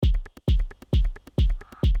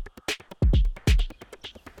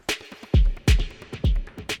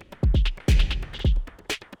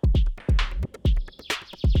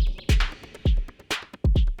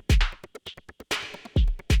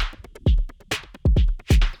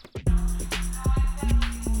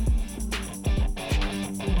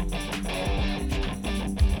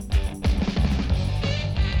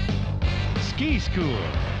School.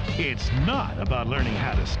 It's not about learning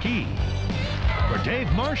how to ski. For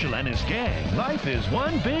Dave Marshall and his gang, life is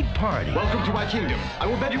one big party. Welcome to my kingdom. I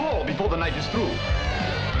will bed you all before the night is through.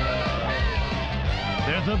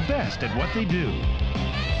 They're the best at what they do.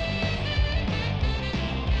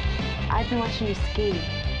 I've been watching you ski.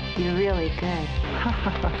 You're really good.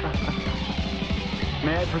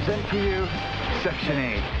 May I present to you Section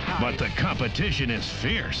 8? But the competition is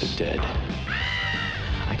fierce. The dead.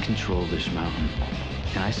 I control this mountain,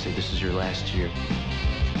 and I say this is your last year.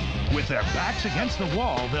 With their backs against the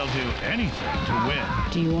wall, they'll do anything to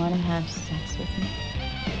win. Do you want to have sex with me?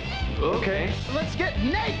 Okay. Let's get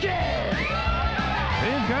naked!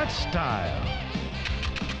 They've got style.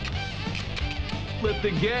 Let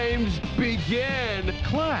the games begin.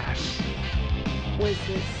 Class. Was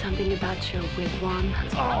it something about your wigwam?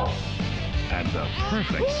 Oh. And the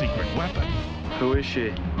perfect secret weapon. Who is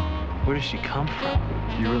she? Where does she come from?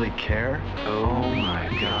 You really care? Oh my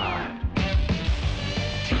God.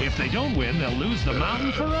 If they don't win, they'll lose the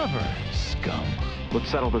mountain forever. Scum. Let's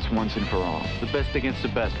settle this once and for all. The best against the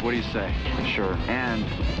best. What do you say? Sure. And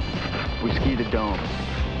we ski the dome.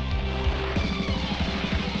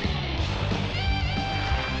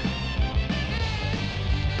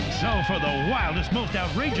 So for the wildest, most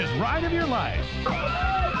outrageous ride of your life,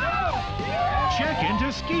 check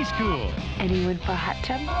into Ski School. Anyone for a hot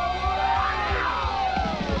tub?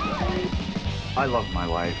 I love my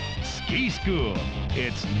life. Ski School.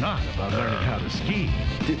 It's not about learning how to ski.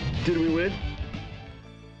 Did we win?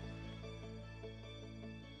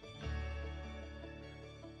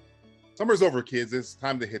 Summer's over, kids. It's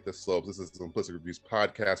time to hit the slopes. This is the Simplistic Reviews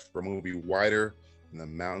podcast for a movie wider than the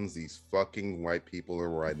mountains these fucking white people are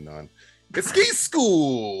riding on. It's Ski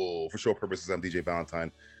School! For show purposes, I'm DJ Valentine.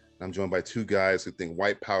 And I'm joined by two guys who think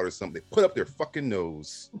white powder is something they put up their fucking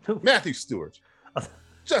nose. Matthew Stewart.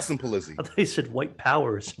 Justin Polizzi. I thought you said white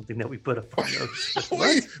power is something that we put up our nose.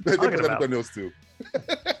 They put that about? up their nose too.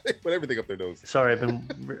 They put everything up their nose. Sorry, I've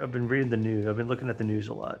been reading the news. I've been looking at the news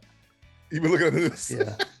a lot. You've been looking at the news?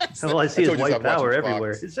 Yeah. All I see is told you white stop watching power Fox.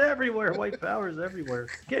 everywhere. It's everywhere. White power is everywhere.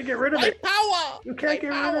 You can't get rid of White it. power! You can't get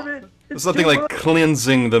rid of it. It's something like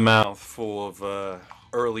cleansing the mouth full of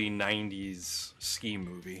early 90s ski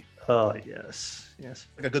movie. Oh, yes. Yes.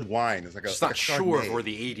 Like a good wine. It's like Just like not a sure if Chardonnay. we're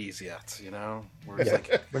the 80s yet, you know? Where it's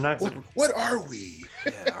like, We're not. What are we?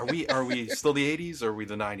 yeah, are we still the 80s or are we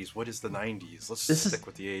the 90s? What is the 90s? Let's This is- stick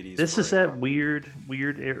with the 80s. This for is right that now.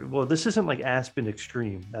 weird. Well, this isn't like Aspen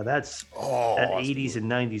Extreme. Now that's Oh, that that's 80s and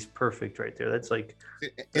 90s perfect right there. That's like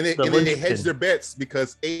and the then they hedge linchpin. their bets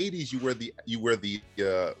because 80s you wear the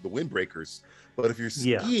windbreakers, but if you're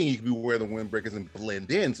skiing Yeah. you can be wearing the windbreakers and blend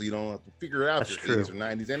in, so you don't have to figure it out. That's if you're 80s or true.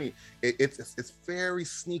 90s. It's very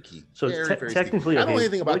sneaky. so. very, very Technically, sneaky. I don't know okay,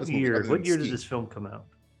 anything about what this movie year? other than What year did ski. this film come out?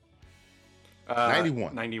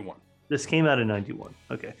 91. 91. This came out in 91.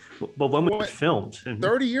 Okay, but when was What? it filmed?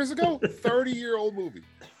 30 years ago? 30-year-old movie.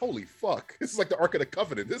 Holy fuck! This is like the Ark of the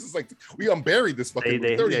Covenant. This is like we unburied this fucking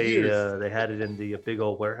movie. 30 years. They had it in the big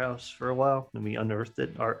old warehouse for a while, and we unearthed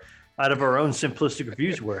it out of our own Simplistic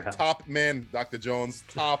Reviews warehouse. Top men, Dr. Jones.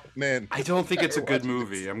 Top men. I don't think it's a good Watching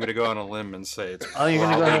movie. I'm going to go on a limb and say it's Oh, you're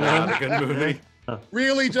gonna go probably on a not a good movie.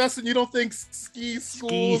 Really, Justin? You don't think Ski School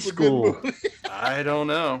Ski is a School. good movie? I don't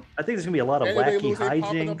know. I think there's gonna be a lot of Anybody wacky lose ain't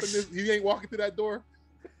popping up in hijinks. this- He ain't walking through that door.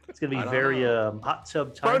 It's gonna I be don't very know. hot tub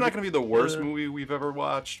time. Probably not going to be the worst uh, movie we've ever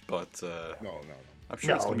watched, but No. I'm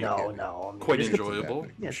sure it's No, going to be no. I mean, quite it's gonna- enjoyable.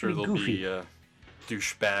 Yeah, I'm it's sure gonna there'll be be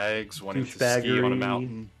douchebags wanting to ski on a Douchebaggery.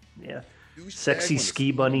 mountain. Yeah, Douchebag sexy on the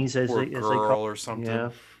ski bunnies as Or a they girl call. or something. Yeah.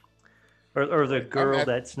 Or the girl at-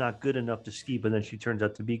 that's not good enough to ski, but then she turns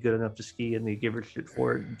out to be good enough to ski, and they give her shit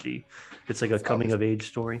for it. And it's like a coming of age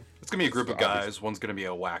story. It's gonna be a group of It's obvious. guys. One's gonna be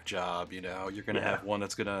a whack job, you know. You're gonna Yeah. have one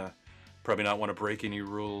that's gonna probably not want to break any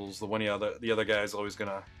rules. The other guy's always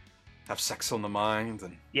gonna have sex on the mind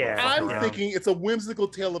and Yeah. fuck I'm around. thinking it's a whimsical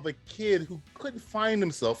tale of a kid who couldn't find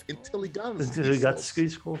himself until he got into Until he got to ski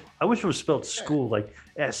school. I wish it was spelled school like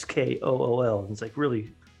SKOOL. It's like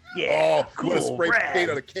really, yeah, Oh, you want to cool, spray rad, paint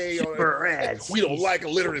on a K on super it? rad. We don't ski like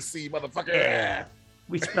illiteracy, motherfucker. Yeah,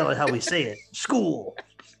 we spell it how we say it. School.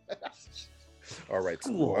 All right,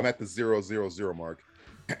 Cool. I'm at the 000 mark,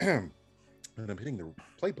 and I'm hitting the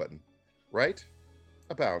play button right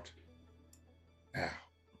about now.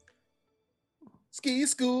 Ski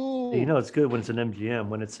school. You know it's good when it's an MGM.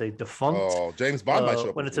 When it's a defunct. Oh, James Bond might show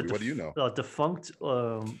up. When in it's this a movie. What do you know? defunct. You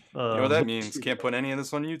know what that means? Can't put any of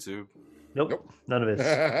this on YouTube. Nope, Nope. none of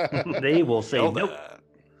it. They will say Know nope. that.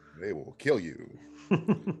 They will kill you.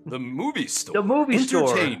 The movie store. The movie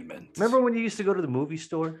store. Entertainment. Remember when you used to go to the movie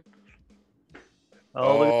store?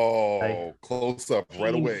 Oh, look at that guy. Close up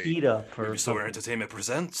right Team away. Heat up or Movie Store something. Entertainment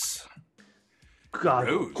presents God,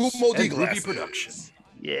 Rose Kumo and Ruby glasses. Production.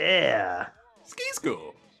 yeah, Ski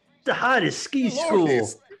School. the hottest ski school.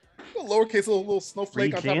 Lowercase little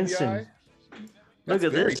snowflake Reed on top Jansen. of the eye. Look That's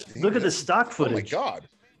at very this. Look at the dangerous. stock Oh footage. my god.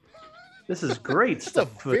 This is great That's a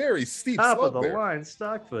stuff. very steep Top of slope the there. line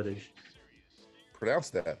stock footage. Pronounce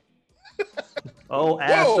that. Oh,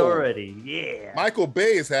 ass Whoa. already. Yeah. Michael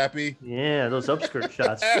Bay is happy. Yeah, those upskirt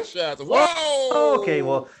shots. Ass shots. Whoa. Okay,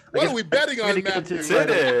 well, I What guess are we betting we're on, gonna get into Matthew? it.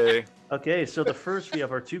 Today. Okay, so the first we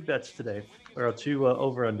have our two bets today, or our two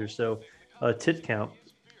over under. So tit count,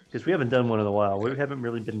 because we haven't done one in a while. We haven't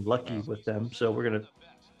really been lucky with them, so we're gonna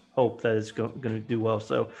hope that it's going to do well.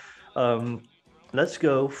 So let's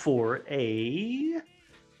go for a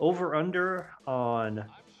over under on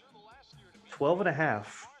 12 and a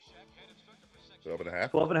half. 12 and a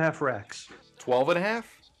half. 12 and a half racks. 12 and a half?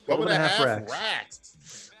 12 and a half racks.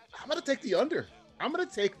 racks. I'm going to take the under. I'm going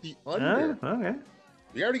to take the under. Okay.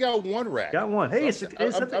 We already got one rack. Got one. Hey, So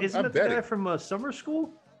isn't that the betting. guy from summer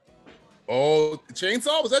school? Oh,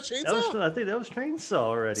 Chainsaw? Was that That was, Chainsaw? I think that was Chainsaw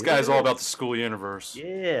already. This guy's all about the school universe.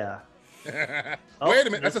 Yeah. Wait a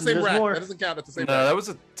minute. That's the same there's rack. more. That doesn't count. That's the same No, rack. that was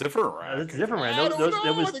a different rack. That's a different rack. I That don't was know. I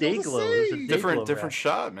think it was the Dayglow. It was a same. Dayglow different rack.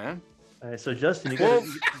 shot, man. All right, so Justin, you Well,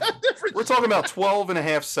 got Different. we're talking about 12 and a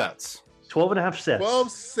half sets. 12 and a half sets.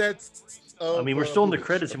 12 sets. Of, I mean, we're still in the movie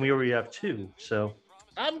credits show. and we already have two. So,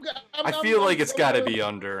 I feel like it's got to be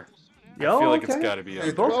under. yeah, I feel like it's okay. got to be We're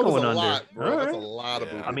under. both 12 is going a under. lot, bro. All That's a right. lot of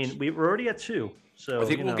Yeah. movie. I mean, we're already at two. So I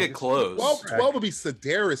think you we'll know, get close. 12 would be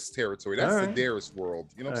Sedaris territory. That's All right. Sedaris world.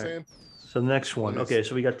 You know what I'm All right. saying? So the next one. Nice. Okay,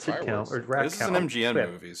 so we got tit count Fireworks. or rack This is count. an MGM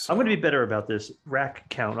Okay. movie. I'm going to be better about this rack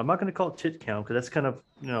count. I'm not going to call it tit count because that's kind of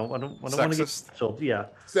I don't want to get Sexist. so yeah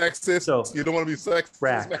Sexist. So- you don't want to be sexist.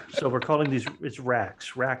 rack. So we're calling these it's rack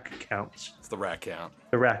counts. It's the rack count.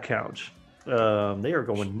 The rack count. They are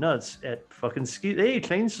going nuts at fucking ski. Hey,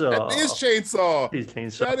 Chainsaw. That is Chainsaw. He's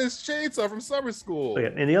Chainsaw. That is Chainsaw from summer school. Okay,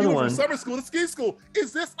 and the He other went one, from summer school to ski school.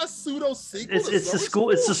 Is this a pseudo sequel? it's to the Summer school.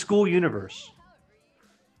 It's the school universe.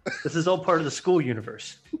 This is all part of the school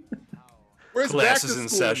universe. Where's Classes back to in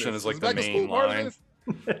school session this? is like Is the back to main school part of line.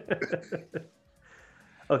 this?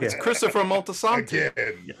 Okay. It's Christopher Moltisanti.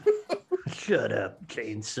 Again. Shut up,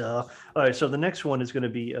 Chainsaw. All right, so the next one is going to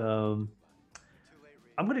be. I'm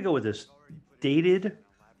going to go with this: dated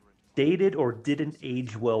or didn't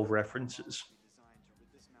age well references.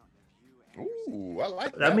 Ooh, I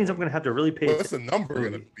like that. That means I'm one. going to have to really pay What's the attention. number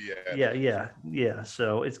going to be at? Yeah.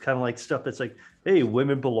 So it's kind of like stuff that's like, hey,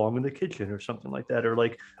 women belong in the kitchen or something like that, or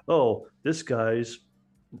like, oh, this guy's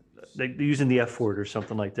like using the F word or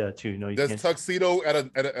something like that too. You Does can't. tuxedo at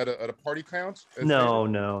a party count? as No.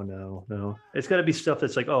 favorite? It's got to be stuff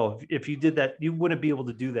that's like, oh, if you did that, you wouldn't be able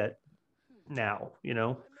to do that now.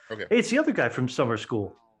 Okay. Hey, it's the other guy from Summer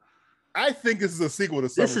School. I think this is a sequel to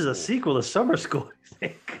Summer This is a School. sequel to Summer School, I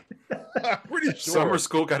think. I'm pretty sure. Summer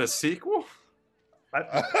School got a sequel?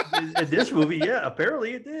 In this movie, yeah,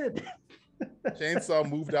 apparently it did. Chainsaw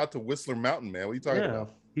moved out to Whistler Mountain, man. What are you talking Yeah,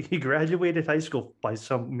 about? he graduated high school by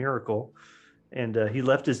some miracle, and he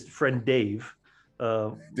left his friend Dave.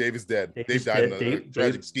 Dave is dead. Dave Dave is died dead. in a Dave-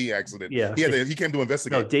 tragic ski accident. Yeah. He came to No,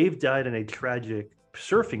 investigate. Dave died in a tragic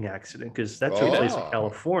surfing accident because that took place in Oh.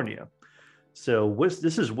 California. So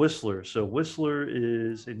this is Whistler. So Whistler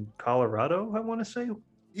is in Colorado, I want to say.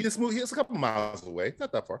 He just moved. He's a couple miles away.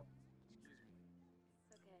 Not that far.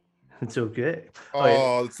 It's okay.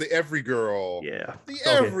 Oh, it's the Every Girl. Yeah. The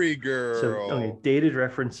Okay. Every So Girl. okay, dated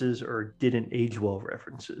references or didn't age well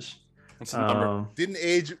references. What's the number? Didn't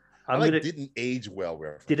age. I I'm like gonna didn't age well.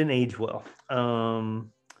 Reference. didn't age well.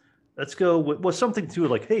 Let's go with something to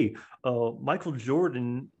like, hey, Michael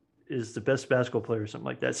Jordan is the best basketball player or something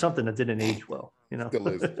like that. Something that didn't age well, Still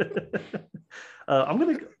is. I'm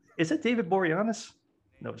gonna. Is it David Boreanaz?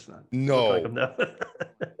 No, it's not. No. Look like him now.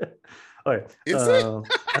 All right. Is it?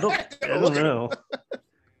 I don't. I don't Look at him. know.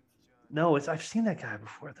 No, I've seen that guy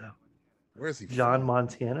before though. Where is he? John from?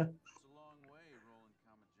 Montana.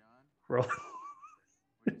 Roll.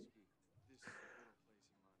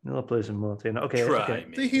 No place in Montana. Okay. Try Okay.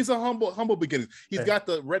 me. See, he's a humble beginning. He's Hey. got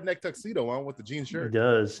the redneck tuxedo on with the jean He shirt.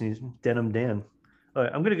 does. He's Denim Dan. All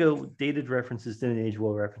right, I'm gonna go dated references, didn't age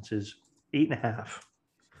well references. 8.5.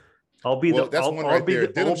 I'll be Well, the that's I'll, one I'll right be there.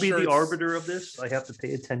 the Denim I'll be the shirts. arbiter of this. I have to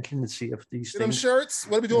pay attention to see if these Denim things. shirts.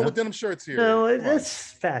 What are we doing Yeah. with denim shirts here? No, Come on.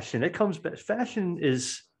 that's fashion. It comes back. Fashion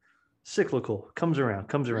is cyclical. Comes around.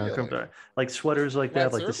 Comes around. Comes Really? around. Like sweaters like Flat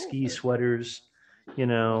that, like the circle? ski sweaters. You I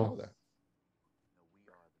know, know that.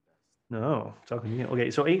 No, talking to you.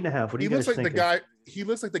 Okay, so 8.5. What do He you guys looks like think? the guy. He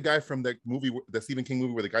looks like the guy from that movie, the Stephen King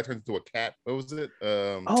movie, where the guy turns into a cat. What was it?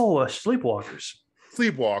 Sleepwalkers.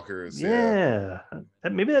 Sleepwalkers. Yeah.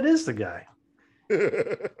 Maybe that is the guy.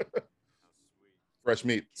 Fresh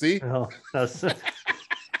meat. See? No, that's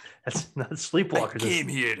not Sleepwalkers. I came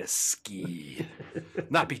here to ski,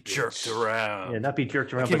 not be jerked around. Yeah, not be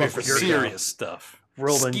jerked around. I came by here for jerk serious out. stuff.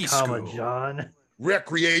 Roland, Ski comma, school. John.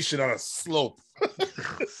 Recreation on a slope.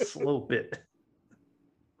 Slope it.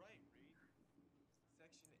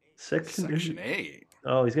 Section 8.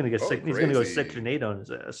 Oh, he's gonna get Oh, he's gonna go crazy. Section 8 on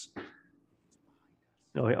his ass.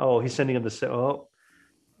 No, he's sending him to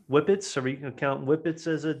Whippets. Are we gonna count Whippets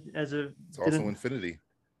as a It's also Infinity.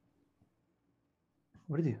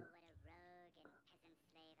 What did you?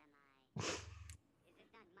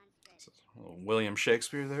 William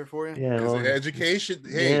Shakespeare there for you? Yeah, His well, education.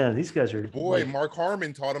 Hey, yeah, these guys are boy, like, Mark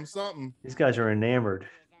Harmon taught him something. these guys are enamored.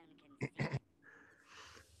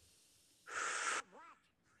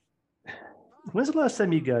 When's the last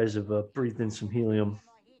time you guys have breathed in some helium?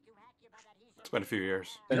 It's been a few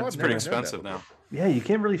years. You know, It's I've pretty never done expensive that now. Yeah, you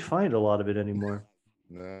can't really find a lot of it anymore.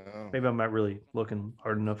 No. Maybe I'm not really looking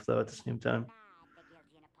hard enough though. At the same time,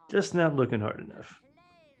 just not looking hard enough.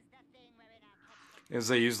 Is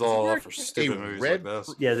they used all there up for stupid a movies red like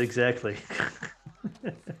this. Yeah, exactly.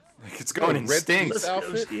 Like it's going in red stinks, police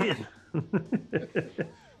outfit? skiing.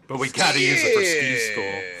 but we gotta use it for ski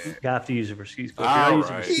school. You have to use it for ski school. If you're not using it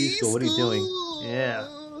for Alright. ski school, what are you doing? Yeah.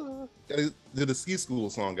 Gotta do the ski school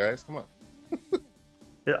song, guys. Come on.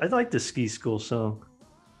 Yeah, I like the ski school song.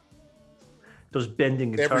 Those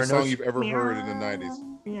bending guitar Every song notes. you've ever heard in the 90s.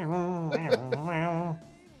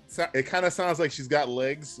 It kind of sounds like she's got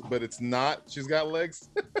legs, but it's not. She's got legs.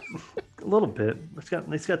 A little bit. It's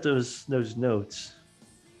got those notes.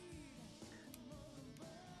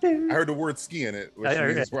 I heard the word ski in it, which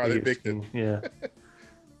is rather addictive. Yeah.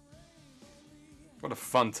 What a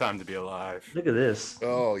fun time to be alive. Look at this.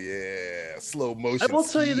 Oh yeah, slow motion. I will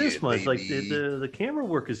tell you this skiing, much: like baby. the camera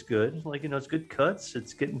work is good. Like it's good cuts.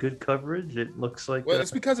 It's getting good coverage. It looks like. Well,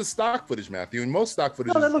 it's because of stock footage, Matthew, and most stock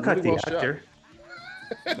footage no, is that look like really the well actor.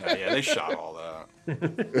 No, yeah, they shot all that.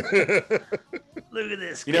 shot. Look at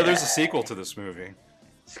this. You know, there's guy. a sequel to this movie.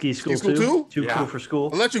 Ski School School 2? 2? Too Yeah. Cool for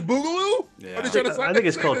School? Electric Boogaloo? Yeah. What are you trying to say? I think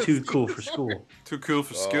it's Say called this. Too Cool for School. Too cool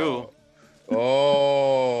for school.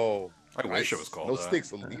 Oh. I wish it was called No that.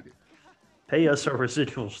 stakes needed. Pay us our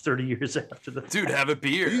residuals 30 years after the Dude, have a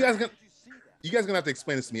beer. You guys gonna have to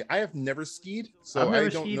explain this to me. I have never skied, so I've never I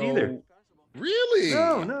don't skied know. either. Really?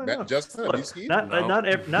 No. Justin, have you Look, skied?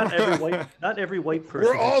 not every white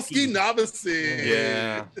person. We're all can ski novices.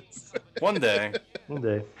 Yeah. One day, One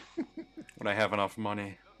day. when I have enough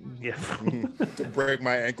money. Yeah. To break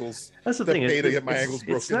my ankles. That's the To thing. pay to get my ankles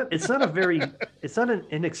broken. It's not an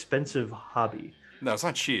inexpensive hobby. No, it's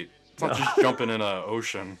not cheap. It's not just jumping in an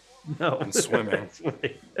ocean No. and swimming. That's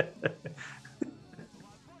right.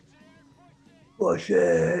 Push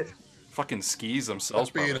it. Fucking skis themselves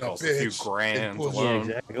Being probably a cost a few bitch grand and pushing. Yeah, alone.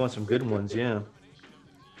 exactly. You want some good ones, yeah.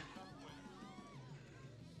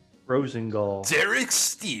 Rosengal. Derek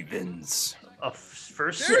Stevens.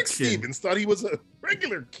 First Derek section. Stevens thought he was a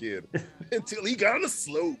regular kid until he got on the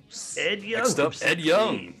slopes. Ed Young. Next up, from Ed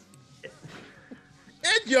Young.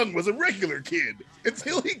 Ed Young was a regular kid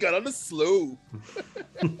until he got on the slope.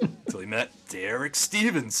 Until he met Derek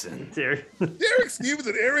Stevenson. There. Derek Stevens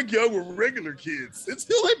and Eric Young were regular kids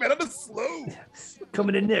until they met on the slopes.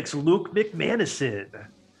 Coming in next, Luke McManison.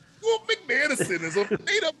 Well, McManison is a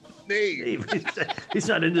made-up name He's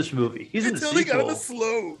not in this movie. He's in the until he got on the sequel.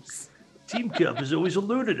 slopes. Team Cup has always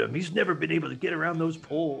eluded him. He's never been able to get around those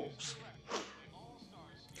poles.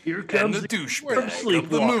 Here And comes the from douchebag of the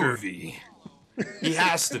Sleepwalker. movie. He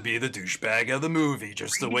has to be the douchebag of the movie,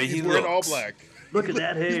 just the way he He's wearing all looks. black. Look at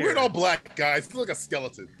that He's hair. wearing all black, guys. He's like a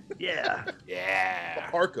skeleton. Yeah. Yeah.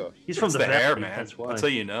 Parka. He's from It's the the hair, valley, man. That's why. That's how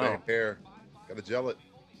you know. Hair. Gotta gel it.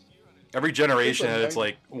 Every generation, It's a it's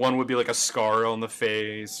like one would be like a scar on the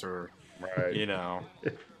face, or Right. you know,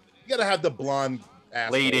 You gotta have the blonde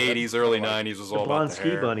asshole. late That's '80s, early kinda '90s was The all blonde about the ski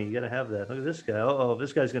hair. bunny. You gotta have that. Look at this guy. Oh,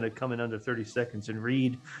 this guy's gonna come in under 30 seconds and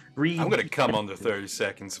read. I'm gonna come under 30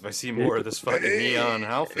 seconds if I see more of this fucking neon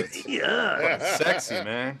outfits. Yeah. Sexy,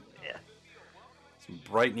 man. Yeah. Some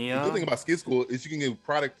bright The good thing neon about ski school is you can get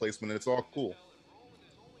product placement and it's all cool.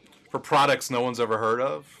 for products no one's ever heard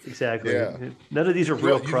of. Exactly. Yeah. None of these are You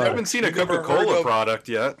real haven't I haven't products. seen a You've never heard Coca-Cola of- product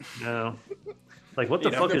yet. No. Like, what the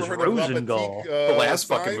You know, fuck I've is Never heard of La Rosengal? Petite, The last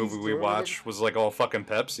fucking signs movie we or whatever? watched was like all fucking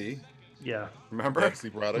Pepsi. Yeah. Remember?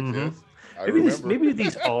 Pepsi product, Mhm. yes. Maybe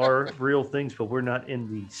these are real things, but we're not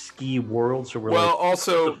in the ski world, so we're well,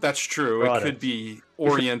 also that's true. It could be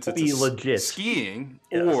oriented be to legit skiing,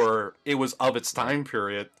 Yes. or it was of its time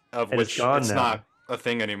period, of And which it's gone now. not a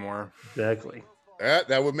thing anymore. Exactly.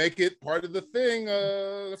 That would make it part of the thing.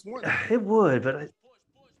 That's one. It would, but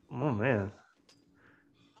oh man.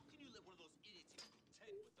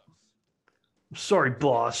 I'm sorry,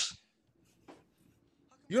 boss.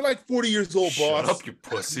 You're like 40 years old, boss. Shut up, you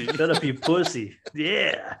pussy. Shut up, you pussy.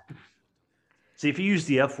 Yeah. See, if you used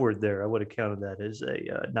the F word there, I would have counted that as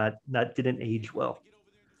a not didn't age well.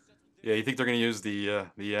 Yeah, you think they're gonna use the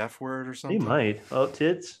F word or He something? might. Oh,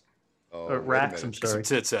 tits. Oh, Or wait a racks. I'm minute. Get some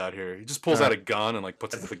sorry. tits out here. He just pulls out a gun and like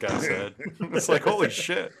puts it to the guy's head. It's like holy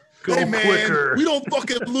shit. Go Hey, man, quicker. we don't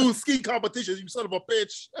fucking lose ski competitions, you son of a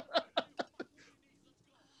bitch.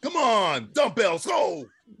 Come on, dumbbells, go.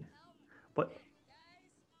 What?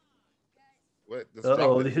 What? This Uh-oh,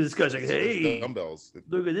 dumbbells- this guy's like, it's hey. dumbbells.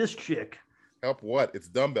 Look at this chick. Help what? It's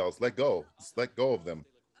dumbbells. Let go. Just let go of them.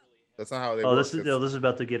 That's not how they Oh, work. this is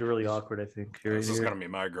about to get really awkward. I think. Here, This is here. gonna be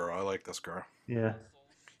my girl. I like this girl. Yeah.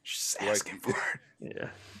 She's asking for it.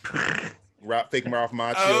 Yeah. Fake Ralph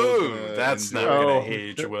Macchio. Oh, that's not gonna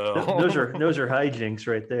age well. Those are hijinks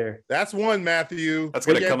right there. That's one, Matthew. That's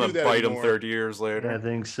We gonna can't come do and that bite him anymore. 30 years later. I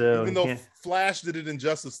think so. Even You though can't, Flash did it in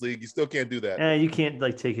Justice League, you still can't do that. you can't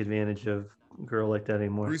like take advantage of a girl like that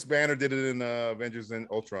anymore. Bruce Banner did it in Avengers and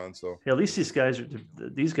Ultron. So Yeah, at least these guys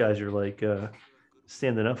are like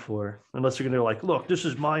standing up for her. Unless they're gonna like, look, this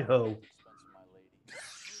is my hoe.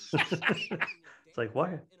 It's like,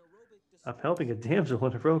 why? I'm helping a damsel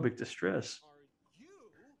in aerobic distress.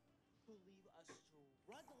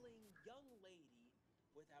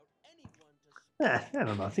 I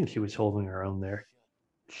don't know. I think she was holding her own there.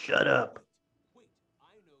 Shut up.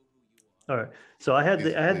 All right. So I had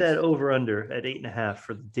that over under at 8.5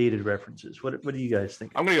 for the dated references. What do you guys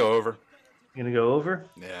think? I'm gonna go over. You gonna go over?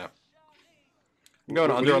 Yeah. I'm going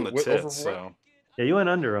What under do on you- the what- over tits. what? So, Yeah, you went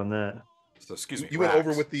under on that. excuse me. you went over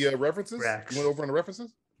racks. with the references. Racks. You went over on the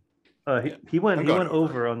references. He went I'm he going went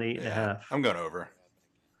over on the 8.5. I'm going over.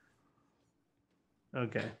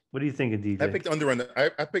 Okay. What are you thinking, DJ? I picked under on the.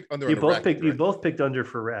 I picked under. you on the both rack picked you direct. both picked under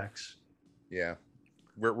for Rex. Yeah,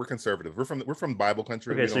 we're conservative. We're from Bible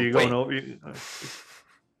country. Okay, We so don't- you're going Wait. over.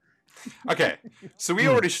 Okay, so we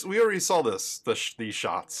already saw these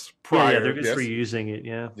shots Yeah, prior. yeah, they're just yes. reusing it.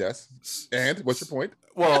 Yeah. Yes. And what's your point?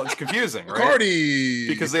 Well, it's confusing, right? Cardi.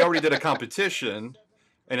 Because they already did a competition,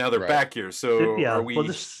 and now they're Right. back here. So Yeah. are we? Well,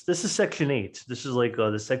 this is Section 8. This is like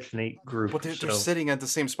the Section 8 group. But they're so, sitting at the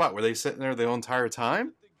same spot. Were they sitting there the entire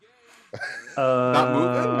time? not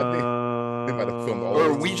moving? They might have filmed all Or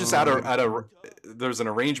of are we just at a there's an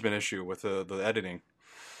arrangement issue with the editing?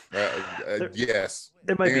 Yes.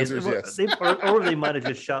 It might The be. answer is yes. Or they might have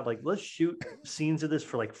just shot like, let's shoot scenes of this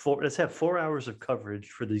for like let's have 4 hours of coverage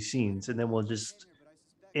for these scenes, and then we'll just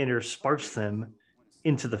intersperse them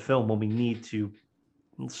into the film when we need to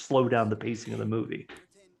slow down the pacing of the movie.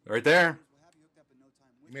 Right there.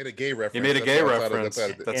 You made a gay reference. You made a That's gay outside of- reference. that's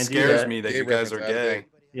out of the- That Can't do scares that. me that Gay you guys are reference out of gay. date.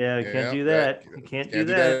 Yeah, you Yeah, can't do that. You can't do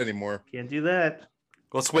that. anymore. Can't do that.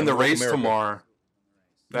 Let's win the North race America. tomorrow.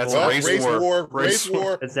 That's Well, a race war. Race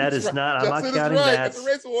war. That is That's not- I'm not Justin is counting right. that. It's a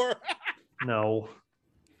race war. No.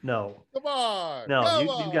 Come on. No, Come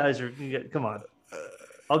you on. guys are. Come on.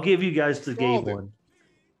 I'll give you guys the gay Called it. one.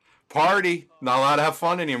 Party. Not allowed to have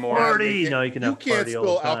fun anymore. Party. No, you can have can't party all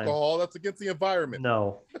spill the time. alcohol. That's against the environment.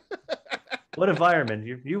 No. What environment?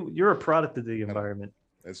 You're a product of the environment.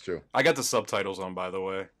 That's true. I got the subtitles on, by the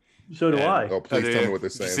way. So do And- I. Oh, please tell me what they're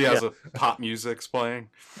Did you saying. see how the pop music's playing?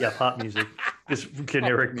 Yeah, pop music. Just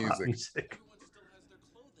generic pop music. music.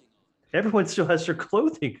 Everyone still has their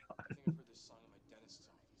clothing on.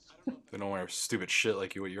 They don't wear stupid shit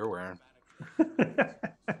like what you're wearing.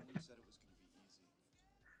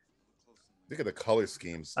 Look at the color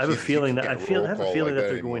schemes. I have a Jesus, feeling you that I can't feel roll I have a call feeling like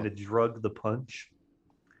that they're going to anymore. drug the punch.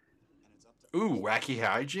 Ooh, wacky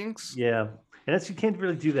hijinks. Yeah. And that's you can't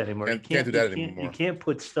really do that anymore. Can't do that anymore. You can't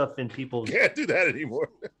put stuff in people's. Can't do that anymore.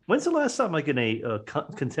 When's the last time, like in a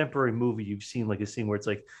contemporary movie, you've seen like a scene where it's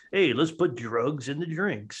like, "Hey, let's put drugs in the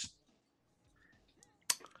drinks."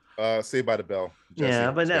 Saved by the Bell. Jesse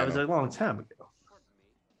Yeah, but that was Spano. a long time ago.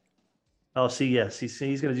 Oh, see, yes, he's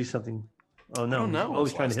going to do something. Oh no, don't know he's when always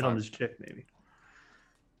was the trying to last hit on time. this chick, maybe.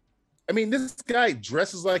 I mean, this guy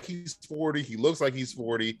dresses like he's 40. He looks like he's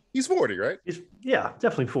 40. He's 40, right? Yeah,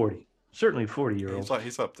 definitely 40. Certainly 40-year-old.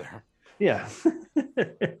 He's up there. Yeah.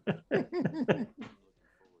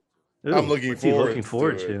 I'm looking what's he forward looking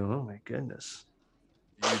forward to to. it. Oh my goodness.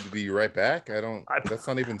 You need to be right back. That's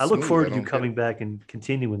not even. I look smooth. forward to don't you get coming it. back and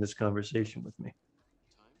continuing this conversation with me.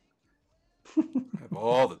 Have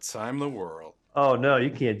all the time in the world. Oh no, you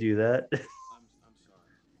can't do that.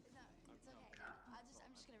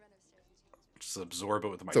 Just absorb it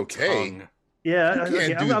with my It's okay. tongue. Yeah, You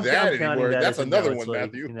can't do that anymore. That's as a another no. one, It's like,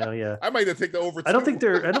 Matthew. You know, yeah. I might have to take the over. I don't think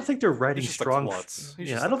they're writing He's just a strong. klutz. He's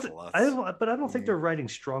Yeah, just I a don't think klutz. but I don't think they're writing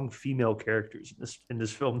strong female characters in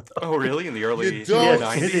this film. Though. Oh, really? In the early You don't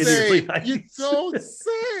 90s? say. Yeah. You don't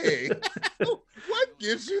say. What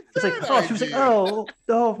gives you It's that like, oh, she was like, idea?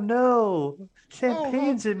 oh no,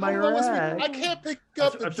 champagne's in my hold on, listen, rack. I can't pick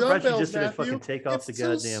up the I'm surprised you dumbbells, just didn't Matthew. fucking take off It's the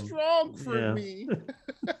goddamn. too strong for Yeah. me.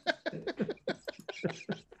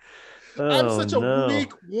 Oh, I'm such a no.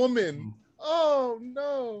 weak woman. Oh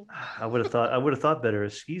no. I would have thought better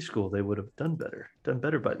at ski school. They would have done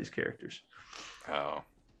better by these characters. Oh.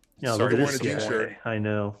 Yeah, Sorry, look at wearing this a jean guy. shirt. I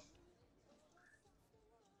know.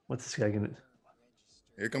 What's this guy gonna?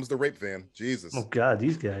 Here comes the rape van. Jesus. Oh God,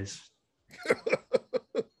 these guys.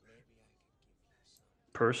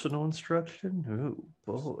 Personal instruction.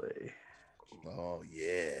 Oh boy. Oh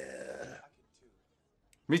yeah.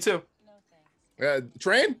 Me too.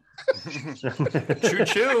 Train? Choo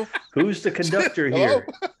choo. Who's the conductor Hello? here?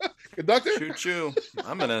 Conductor? Choo choo.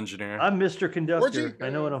 I'm an engineer. I'm Mr. Conductor. you- I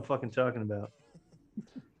know what I'm fucking talking about.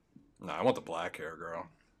 No, I want the black hair girl.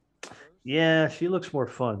 Yeah, she looks more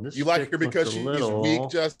fun. This You like chick her because looks a she's little... weak,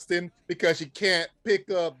 Justin? Because she can't pick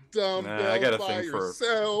up dumbbells Nah, I got a by thing for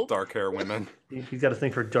herself? dark hair women. You got to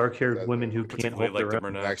think for dark-haired women who can't Particularly hold like their the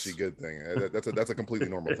own. brunettes. Actually, good thing. That's a completely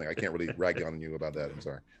normal thing. I can't really rag on you about that. I'm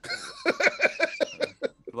sorry.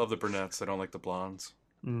 I love the brunettes. I don't like the blondes.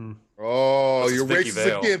 Mm. Oh, This is you're Vicky racist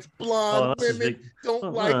Vale. against blonde Oh, this is women. Vic-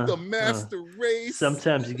 Don't like the uh. master race.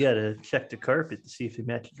 Sometimes you got to check the carpet to see if they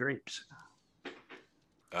match the drapes.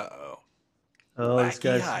 Uh-oh. Oh, this Wacky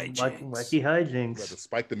guy's hijinks. wacky You got hijinks. to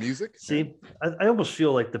spike the music. See, I almost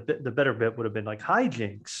feel like the better bit would have been like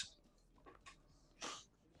hijinks.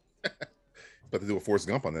 About to do a Forrest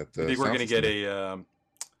Gump on that. I think we're sound gonna get system.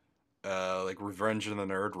 a like Revenge of the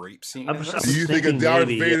Nerd rape scene. I in was, this. I was Do you think a thinking Darth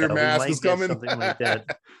maybe, Vader we mask might is get coming? something like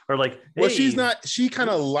that, or like, Well, hey, she's not. She kind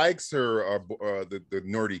of likes her, the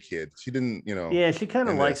nerdy kid. She didn't, Yeah, she kind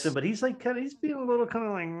of in likes this. him, but he's being a little kind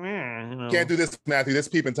of like, meh, you know. Can't do this, Matthew. This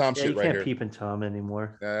peeping Tom Yeah, shit you right can't here. peep in Tom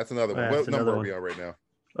anymore. Yeah, that's another one. Yeah, What that's number another are we one. on right now?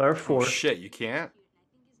 Or Oh, four. shit, you can't.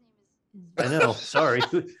 I know. Sorry,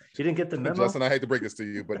 you didn't get the memo. Justin, I hate to break this to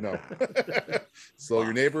you, but no. So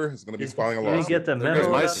your neighbor is going to be spying You along. didn't get the There memo.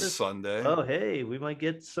 goes my about this? Sunday. Oh, hey, we might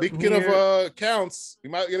get something Speaking here. of counts, we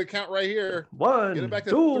might get a count right here. Get One, it back to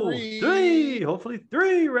two, three. three. Hopefully,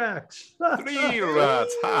 3 racks. 3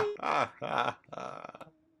 rats. Ha, ha, ha, ha.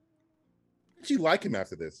 Did you like him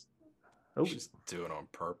after this? Oh, She's doing it on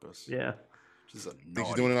purpose. yeah. She's a Think naughty,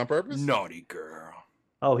 she's doing it on purpose? naughty girl.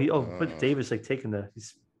 Oh, but David's like taking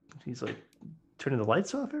he's like turning the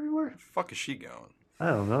lights off everywhere. Where the fuck is she going? I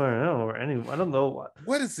don't know. I don't know.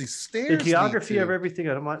 What is these stairs? The lead geography to? of everything.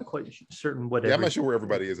 I'm not quite certain what. Yeah, I'm not sure where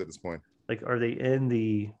everybody is at this point. Like, are they in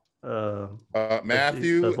the?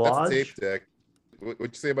 Matthew, the that's a lodge? tape deck. What'd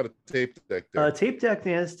you say about a tape deck? There? Tape deck.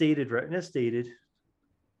 Yeah, it's dated, right? That's dated.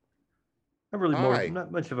 Not really Hi,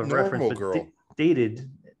 not much of a normal reference, but girl.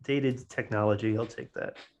 dated technology. I'll take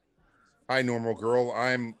that. Hi, normal girl.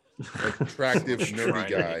 I'm an attractive, nerdy Trying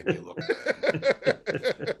to guy. make me look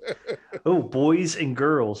Oh, boys and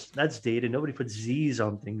girls. That's dated. Nobody puts Z's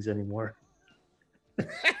on things anymore.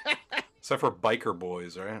 Except for biker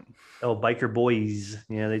boys, right? Oh, biker boys.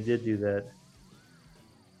 Yeah, they did do that.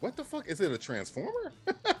 What the fuck? Is it a transformer?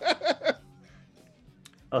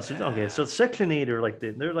 Oh, so okay. So Section 8 are like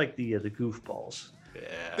they're like the goofballs. Yeah.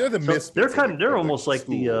 They're the So misfits. they're of kind the- of they're of the almost like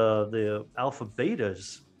school. the alpha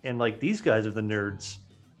betas, and like these guys are the nerds.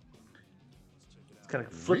 It's kind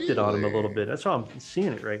of flipped it on them a little Really? bit. That's how I'm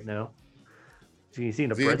seeing it right now. So you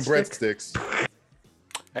seeing a Eating breadstick? breadsticks.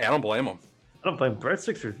 Hey, I don't blame them. I don't blame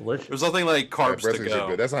breadsticks are delicious. There's nothing like Yeah, carbs to breadsticks are go.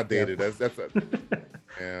 good. That's not dated. That's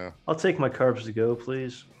yeah. I'll take my carbs to go,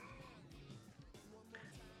 please.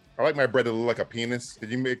 I like my bread to look like a penis.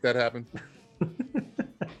 Did you make that happen?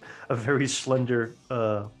 A very slender,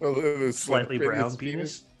 slightly brown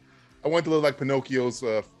penis. I want to look like Pinocchio's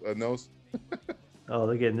nose. Oh,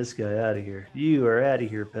 they're getting this guy out of here. You are out of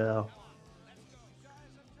here, pal.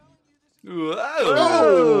 Whoa.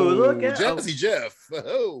 Oh, look out. Jesse Jeff.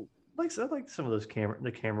 Oh, I like some of those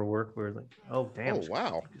camera work where like, oh damn. oh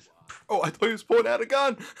wow. Oh, I thought he was pulling out a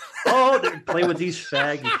gun. Oh, they're playing with these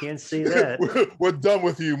fag. You can't say that. We're done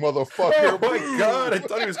with you, motherfucker. Oh my god, I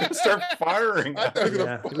thought he was going to start firing. I thought he was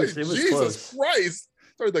Yeah, gonna it was Jesus close. Christ.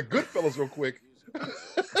 Sorry, the Goodfellas real quick.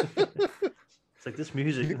 It's like this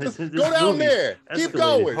music. This Go down movie there. Keep escalated.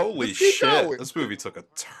 going. Holy Just keep shit. going. This movie took a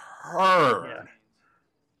turn. Yeah.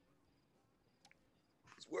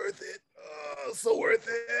 was so worth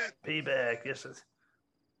it. Payback. Yes.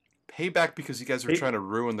 Payback because you guys were trying to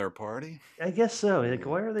ruin their party? I guess so. Like,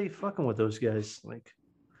 why are they fucking with those guys? Like,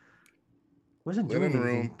 wasn't doing Linen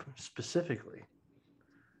anything room. specifically.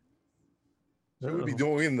 Should we be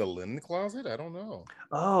doing in the linen closet? I don't know.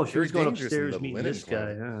 Oh, she Very was going dangerous in upstairs the meeting linen this guy.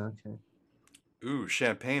 closet. Oh, okay. Ooh,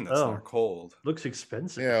 champagne that's Oh. not cold. Looks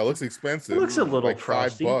expensive. Yeah, it looks expensive. It looks a little like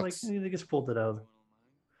frosty. $5. Like, they just pulled it out.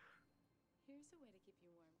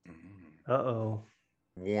 Uh-oh.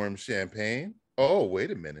 Warm champagne. Oh, wait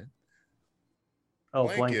a minute. Oh,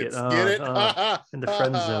 blanket. Blankets. Get it? In the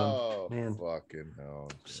friend zone. Oh, Man. fucking hell.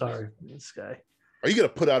 Sorry, this guy. Are you gonna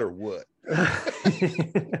put out or what?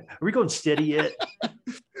 Are we going steady yet?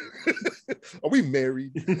 Are we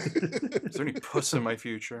married? Is there any puss in my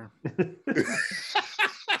future?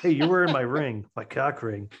 Hey, you're wearing my ring, my cock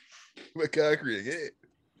ring. My cock ring, yeah.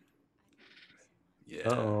 Yeah.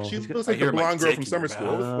 Uh-oh. She He's looks I like the hear my blonde girl dick from in summer your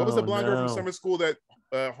school. mouth. What was the Oh, blonde girl from no. summer school that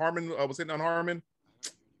Harmon was hitting on Harmon?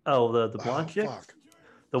 Oh, the blonde chick? Fuck.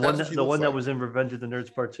 The That's one what she the looks one that like. was in Revenge of the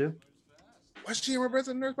Nerds Part 2? Was she in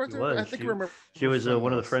Reverend Nurse Part She 2? was. I think I remember. She was from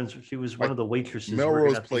one of the this. friends. She was one Like of the waitresses. Melrose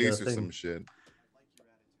working at the, Place or thing. some shit.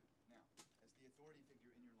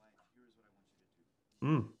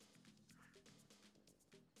 Mm.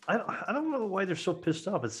 I don't know why they're so pissed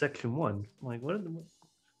off at Section 1. Like, what are the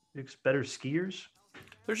it's better skiers?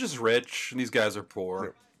 They're just rich, and these guys are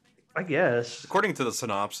poor. I guess. According to the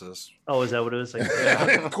synopsis. Oh, is that what it is? Like,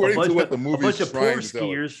 According to what the a movie's bunch of poor trying to tell us.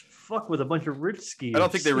 skiers fuck with a bunch of rich skiers. I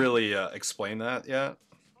don't think they really explained that yet.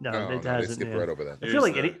 No, No, it they hasn't. skipped yeah. right over that. I feel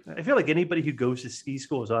like Here's I feel like anybody who goes to ski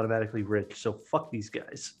school is automatically rich. So fuck these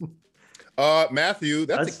guys. Matthew,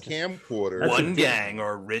 that's a That's- camcorder. that's a One dick. gang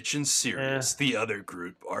are rich and serious. The other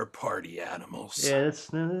group are party animals. Yeah,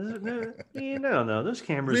 it's no. Those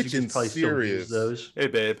cameras Rich you can and probably still use serious. those. Hey,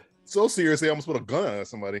 babe. So seriously, I almost put a gun on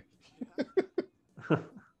somebody.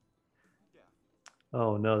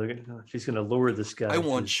 Oh no, she's gonna lure this guy. I to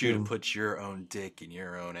want his you to doom. put your own dick in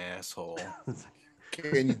your own asshole.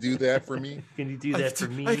 Can you do that for me? Can you do I that can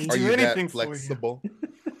for do- me? I can Are do you anything that for you. flexible?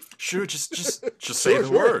 Sure, just say the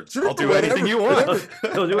Sure, words. sure, I'll do whatever, anything you want.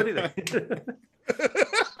 Don't do anything.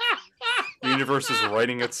 The universe is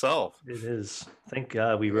writing itself. It is. Thank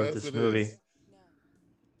God we wrote Yes, this it movie. is.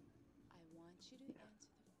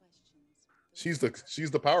 She's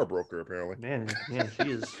the power broker apparently. Man, yeah,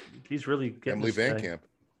 she is. She's really getting Emily this Van guy. Camp.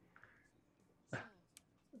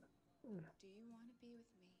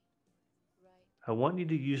 I want you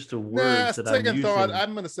to use the Nah, words that I'm second using. thought.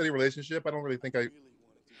 I'm in a steady relationship. I don't really think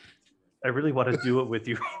I really want to do it with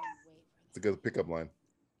you. it's a good pickup line.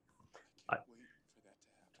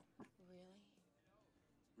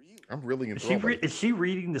 I'm really Is enthralled. by is she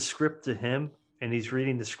reading the script to him and he's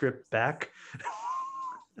reading the script back?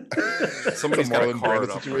 Somebody's The got a Marlon card Brando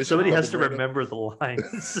up. situation. Somebody has to Double Brando. remember the lines.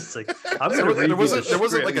 It's like I'm There, gonna read you the there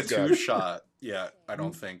wasn't like a script. two shot. Yeah, I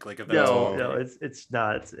don't think. Like if that's No, all. no, it's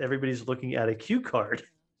not. It's, everybody's looking at a cue card.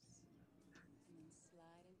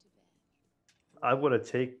 I want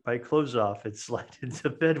to take my clothes off and slide into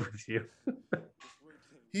bed with you.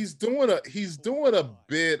 He's doing a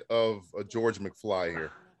bit of a George McFly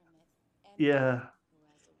here. Yeah.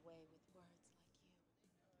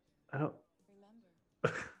 I don't.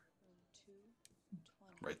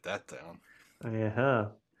 Write that down. Yeah. Huh.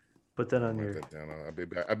 Put that on Write your that down.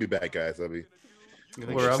 I'll be back, guys. I'll be You think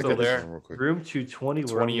Where she's I'm still gonna- there? real quick. room 220.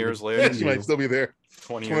 20 years later. She might still be there.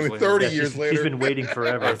 20 20, years later. 30 Yeah, years she's later. been waiting Or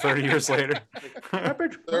forever. 30 years later. I've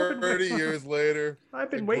been 30 years later. I've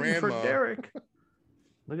been the waiting for grandma. Derek.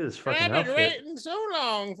 Look at this fucking outfit. so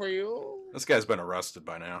long for you. This guy's been arrested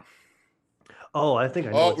by now. Oh, I think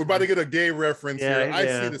I know. Oh, what's we're about to coming. get a gay reference Yeah, here. I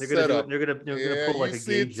yeah. see the They're gonna setup. they're gonna Yeah, pull like you a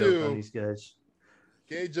see gay it joke too. on these guys.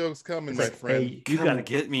 Gay jokes coming, It's my like, friend. hey, you Come gotta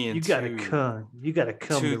get me in You gotta two- come. You gotta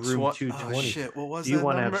come to room 220. 220. Oh shit! What was Do you that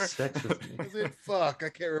want to number? have sex with me? Is it? Fuck, I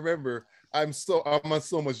can't remember. I'm on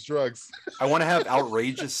so much drugs. I want to have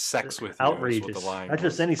outrageous sex with you. is what Outrageous. the line Not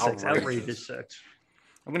just was. any sex. Outrageous sex.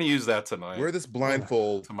 I'm gonna use that tonight. Wear this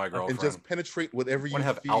blindfold To my and girlfriend. just penetrate whatever you Wanna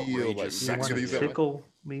have feel outrageous like. sex You You want can to use that one? tickle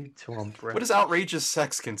me till I'm breath. What does outrageous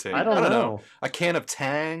sex contain? I don't know. A can of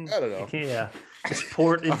Tang. I don't know. Yeah, just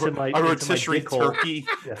pour it into my a into my rotisserie dick hole. turkey.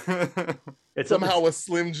 Yeah. It's Somehow a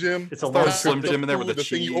Slim Jim. It's a Throw a long Slim trip. Jim in there with food, the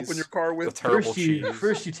thing you open cheese. your car The with. terrible First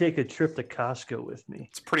cheese. you take a trip to Costco with me.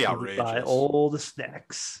 It's pretty and you outrageous. buy all the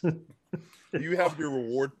snacks. You have your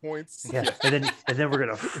reward points. Yeah, and then we're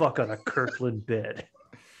gonna fuck on a Kirkland bed.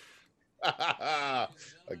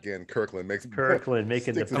 Again, Kirkland makes Kirkland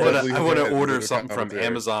making the sticks I it best. up. want to Leave it order in the something from commentary.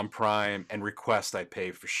 Amazon Prime and request I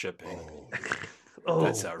pay for shipping. Oh,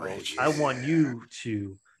 That's outrageous. I want you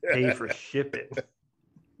to pay for shipping.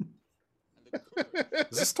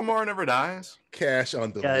 Is this Tomorrow Never Dies? Cash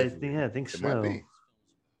on delivery. Yeah, I think It so. might be.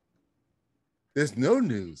 There's no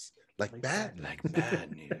news like bad. Like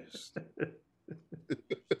bad news.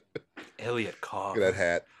 Elliot Look Carver. at that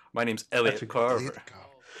hat. My name's Elliot Carver.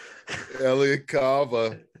 Elliot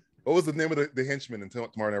Carver. What was the name of the henchman in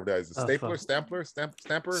Tomorrow Never Dies? The Stapler? fuck.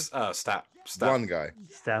 Stamper? Stap. Blonde guy.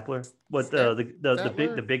 Stapler. What Stapler?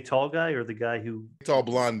 the big tall guy or the guy who? Tall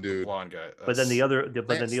blonde dude. Blonde guy. But then the other, but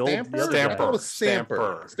then the old, the other Stamper. guy. Oh, Stamper.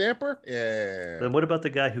 Stamper. Stamper? Yeah. Then what about the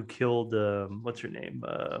guy who killed? What's her name?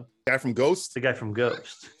 Guy from Ghost? The guy from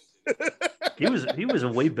Ghost. He was a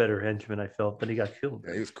way better henchman, I felt, but he got killed.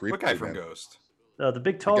 Yeah, he was creepy. What guy from man. Ghost? The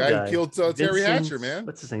big tall The guy guy who killed Terry Vincent- Hatcher, man.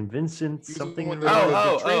 What's his name? Vincent He was something. the one or that-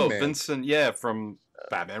 other. the train man. Vincent. Yeah, from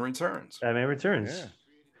Batman Returns. Batman Returns. Yeah.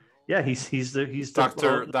 Yeah, he's the Dr. he's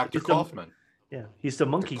Dr. the- Kaufman. Yeah, he's the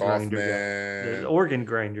monkey grinder guy, Kaufman. the organ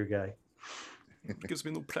grinder guy. Gives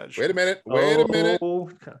me no pleasure. Wait a minute. Wait a minute. Oh,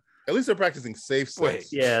 At least they're practicing safe sex. Wait.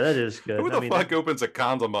 yeah, that is good. Who I the mean, fuck opens a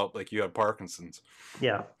condom up like you have Parkinson's?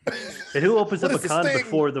 Yeah, and who opens What up a is this condom thing?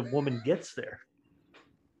 before the woman gets there?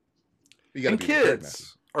 You gotta And be prepared,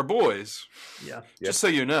 kids or boys, Yeah, just so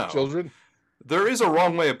you know, man. Children. there is a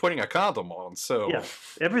wrong way of putting a condom on. So yeah.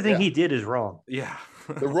 Everything Yeah. he did is wrong. yeah.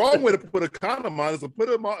 The wrong way to put a condom on is to put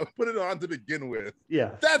it on to begin with.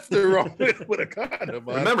 Yeah, That's the wrong way to put a condom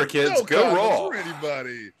on. Remember, kids, No go condoms raw. for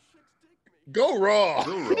anybody. Go raw.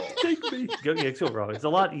 Go raw. take me. Go wrong. It's a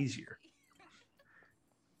lot easier.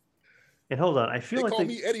 And hold on, I They feel like call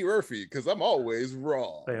me Eddie Murphy because I'm always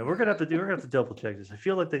raw. yeah, we're gonna have to double check this. I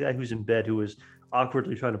feel like the guy who's in bed who was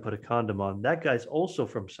awkwardly trying to put a condom on. That guy's also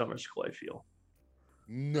from summer school. I feel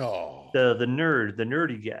No. the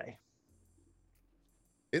nerdy guy.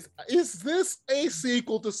 Is this a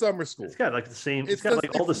sequel to Summer School? It's got like the same. It's It's got the-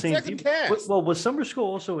 like all the it's the same second people. cast. Well, was Summer School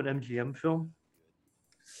also an MGM film?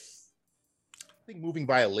 I think Moving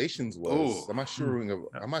Violations was. Ooh. I'm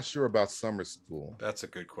not sure about Summer School. That's a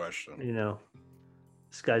good question. You know,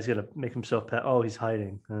 this guy's gonna make himself. Oh, he's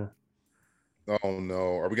hiding. Oh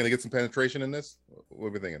no. Are we gonna get some penetration in this? What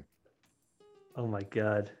are we thinking? Oh my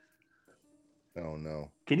god. Oh no.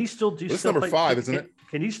 Can you still do? This is stuff number 5, isn't can, it?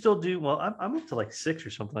 Can you still do? Well, I'm up to like 6 or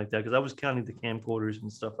something like that because I was counting the camcorders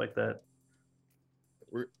and stuff like that.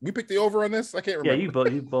 We picked the over on this? I can't Yeah, remember.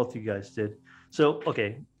 you guys did. So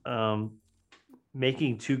okay,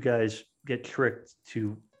 making two guys get tricked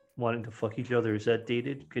to wanting to fuck each other, is that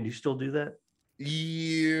dated? Can you still do that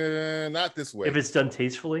Yeah, not this way. if it's done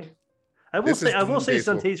tastefully? I will This say is it's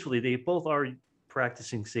done tasteful. tastefully. They both are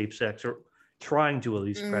practicing safe sex or trying to at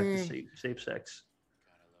least practice Mm. safe sex.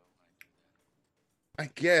 I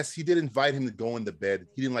guess he did invite him to go in the bed.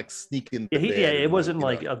 He didn't like sneak in. Yeah, the bed it and, wasn't you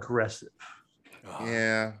like know. aggressive. Oh,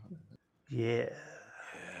 Yeah, Yeah,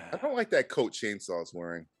 I don't like that coat Chainsaw's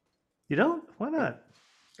wearing. you don't? Why not?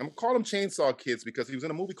 I'm gonna call him Chainsaw Kids because he was in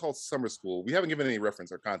a movie called Summer School. We haven't given any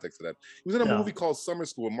reference or context to that. He was in a No. movie called Summer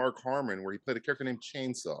School with Mark Harmon where he played a character named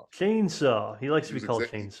Chainsaw. Chainsaw. He likes to He be was called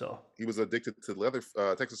exact- Chainsaw. He was addicted to leather,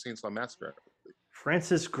 Texas Chainsaw Massacre.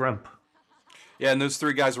 Francis Grump. Yeah, and those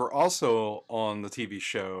three guys were also on the TV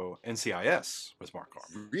show NCIS with Mark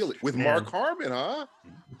Harmon. Really? With Man. Mark Harmon, huh?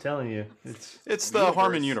 I'm telling you, it's It's the Universe.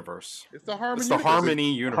 Harmon universe. It's the Harmon. It's the universe.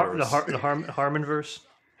 Harmony universe. Harmonverse.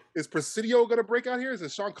 Is Presidio gonna break out here?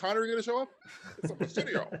 Is Sean Connery gonna show up? It's a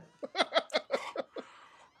Presidio.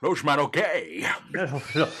 Those men are gay. No,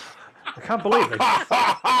 I can't believe it.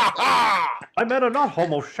 I met are not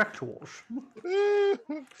homosexuals.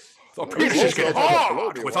 The pieces get also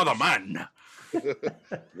hard Nickelodeon with ones. other men.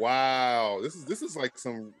 Wow, this is like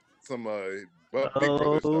some Big Brother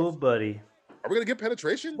Oh, stuff. buddy. Are we gonna get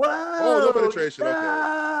penetration? Whoa! Oh, no penetration. Okay.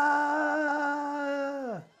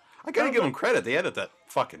 Ah! I gotta give them credit. They edit that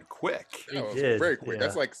fucking quick. That was did, very quick. yeah.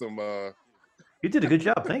 That's like some. You did a good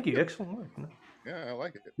job. Thank you. Excellent work. Yeah, I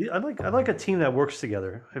like it. Yeah, I like a team that works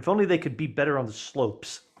together. If only they could be better on the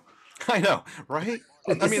slopes. I know, right?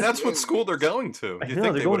 I mean, that's what school they're going to. I You know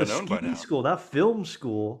think they're they would going to have known by ski now? school, not film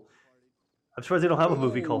school. I'm surprised they don't have a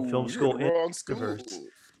movie called Film Ooh, School. you're in the wrong school. Universe.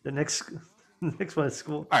 The next one is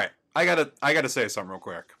school. All right, I gotta say something real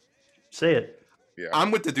quick. Say it. Yeah. I'm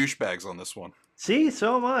with the douchebags on this one. See,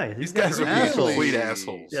 so am I. These guys are being assholes. complete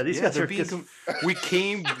assholes. Yeah, these guys they're are being. just-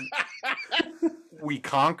 We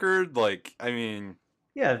conquered. Like, I mean,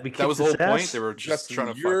 Yeah, we that was the kicked whole his point. ass. They were just Justin,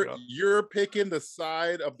 trying to you're fuck it up. you're picking the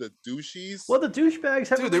side of the douchies. Well, the douchebags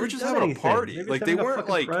haven't. Dude, they were really just done having a anything. party. They were Like, just they having a weren't,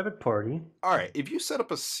 fucking like- private party. All right, if you set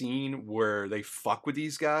up a scene where they fuck with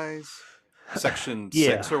these guys, section Yeah.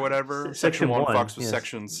 6 or whatever, Section section 1 one, fucks with yes.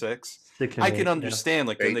 section 6. Section I 8, can yeah. understand,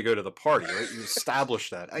 like, then Eight. they go to the party, right? You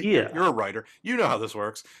establish that. Yeah. You're a writer. You know how this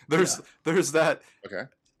works. There's that. Okay.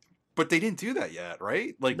 But they didn't do that yet,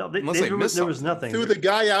 right? Like, No, unless I missed there was something. nothing. Threw the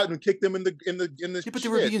guy out and kicked him in the Yeah, but they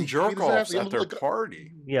were being jerk offs at their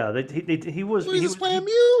party. Yeah, he was. He was playing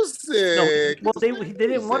No, music. well, they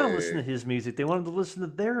didn't want to listen to his music. They wanted to listen to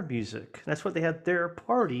their music. That's what they had their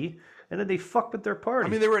party, and then they fucked with their party. I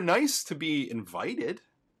mean, they were nice to be invited.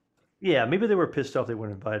 Yeah, maybe they were pissed off they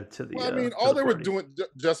weren't invited to the. Well, I mean, to all the they were party. doing,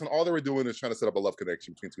 Justin, all they were doing is trying to set up a love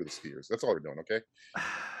connection between two of the skiers. That's all they're doing, okay?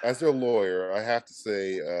 As their lawyer, I have to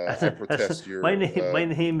say, I protest your my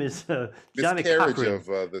name is Johnny miscarriage Cochran.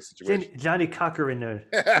 of the situation. Johnny Cochran.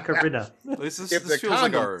 Cochran. This If the feels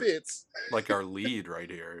like condom our fits. like our lead right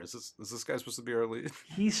here. Is this guy supposed to be our lead?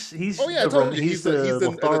 He's Oh yeah, I told you, he's an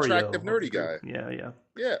Lothario attractive of nerdy the guy. group. Yeah.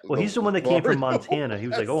 Yeah. Well, he's the one that came from Lothario. Montana. He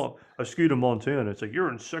was like, "Oh, I skied in Montana." It's like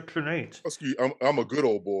you're in Section 8. Excuse, I'm a good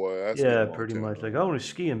old boy. I ski Yeah, in pretty Montana. much. Like I want to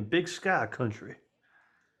ski in Big Sky country.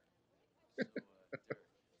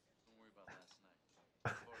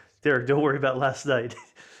 Derek, don't worry about last night.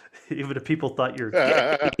 Even if people thought you're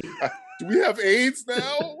gay. Do we have AIDS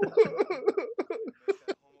now?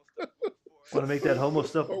 Want to make that homo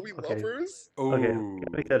stuff? Are we Okay. lovers? Okay. Ooh. Can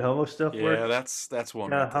I make that homo stuff Yeah, work? that's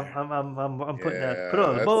one. Yeah, Right there. I'm putting that. Yeah, Put it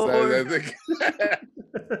on the that's-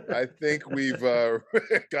 board. I think we've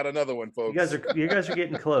got another one, folks. You guys are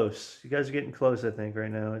getting close. You guys are getting close. I think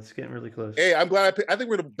right now it's getting really close. Hey, I'm glad. I think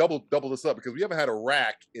we're gonna double this up because we haven't had a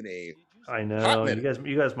rack in a. I hot know minute.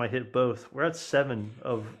 you guys might hit both. We're at 7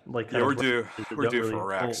 of like. Yeah, kind we're of due. races that We're don't due really for a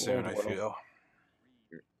rack hold- soon. I hold well. feel.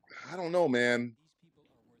 I don't know, man.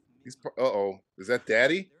 Uh-oh. Is that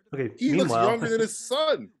Daddy? Okay. He looks meanwhile, younger than his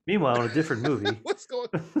son. meanwhile, in a different movie. What's going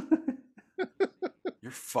on?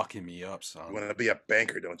 You're fucking me up, son. You want to be a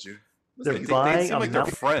banker, don't you? They're They buying seem a like they're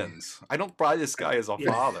mountain. friends. I don't buy this guy as a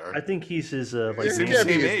Yeah, father. I think he's his like. This same- can't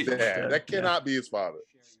be same his age. dad. That Yeah. cannot be his father.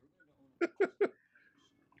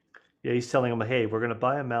 Yeah, he's telling him, "Hey, we're gonna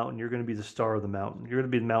buy a mountain. You're gonna be the star of the mountain. You're gonna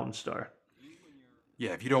be the mountain star."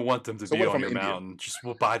 Yeah, if you don't want them to So be what if on I'm your Indian? mountain, just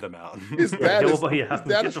we'll buy the mountain. His Yeah, dad he'll is, buy- yeah, his dad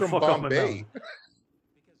get is the from fuck off my Bombay. mountain.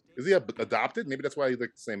 Is he adopted? Maybe that's why he's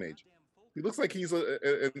like the same age. He looks like he's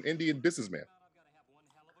an Indian businessman.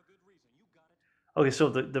 Okay, so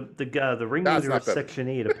the guy, the ringleader not at better. Section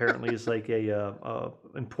 8 apparently is like a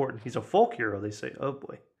important. He's a folk hero. They say. Oh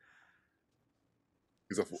boy,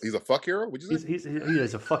 He's a fuck hero. Would you say?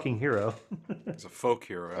 he's a fucking hero. He's a folk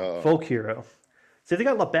hero. Folk hero. So they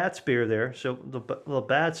got Labatt's beer there. So the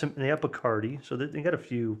Labatt's and they have Bacardi. So they got a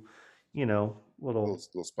few, little Little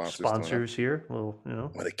sponsors. sponsors here. Little,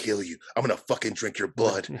 I'm gonna kill you. I'm gonna fucking drink your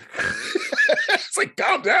blood. It's like,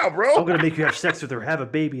 calm down, bro. I'm gonna make you have sex with her, have a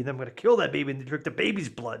baby, and then I'm gonna kill that baby and then drink the baby's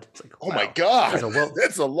blood. It's like, Oh my wow, god,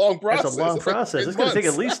 that's a long process. That's a long It's like process. 10 It's gonna take at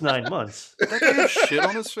months. least 9 months. Did that guy have shit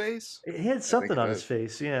on his face? He had something on it his is.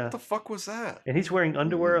 face, yeah. What the fuck was that? And he's wearing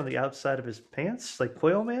underwear Mm. on the outside of his pants, like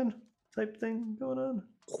Quail Man type thing going on.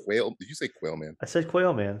 Quail? Did you say quail, man? I said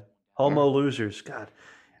Quail Man. Homo losers. God,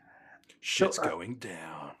 Shit's So, going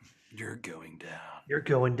down. You're going down. you're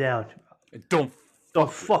going down. And don't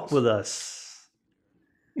Fuck with us.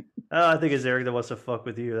 I think it's Eric that wants to fuck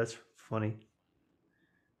with you. That's funny.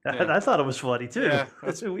 Yeah. I thought it was funny too. Yeah,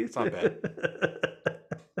 it's not bad.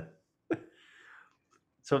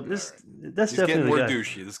 So that's He's definitely getting the more guy.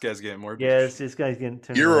 douchey. This guy's getting more douchey. Yeah, this guy's getting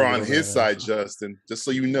turned You're around a on little his bit. side, Justin. Just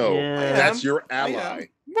so you know, Yeah. I that's am. your I am. ally.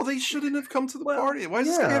 Well, they shouldn't have come to the Well, party. Why does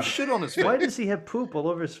this guy yeah. have shit on his face? Why does he have poop all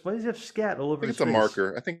over his? Why does he have scat all I over think his it's a face?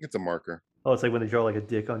 marker. I think it's a marker. Oh, it's like when they draw like a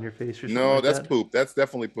dick on your face or something. No, like that's that? poop. That's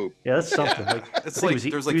definitely poop. Yeah, that's something. Like, I It's think he like was eat-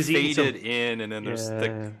 there's he like was eating some- faded in, and then there's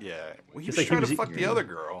thick. Yeah. Yeah. Well, he It's was like he trying was to eat- fuck the other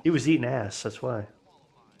girl. He was eating ass. That's why.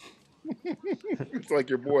 It's like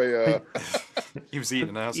your boy. He was eating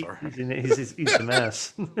an ass. He- sorry. he's eating some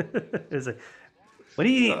ass. It's like, when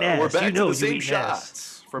you eat ass, We're back you know to the you same eat ass.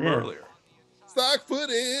 shots from Yeah. earlier. Stock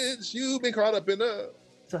footage. You've been caught up in the.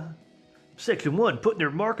 Section 1, putting their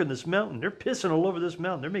mark on this mountain. They're pissing all over this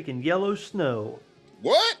mountain. They're making yellow snow.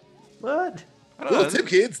 What? What? I don't know, Little tip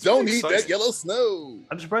kids, don't eat exciting. that yellow snow.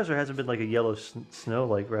 I'm surprised there hasn't been like a yellow snow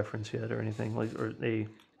like reference yet or anything. Like, or they.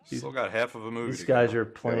 Still got half of a movie. These to guys go. are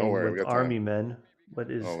playing worry, we with got time. army men. What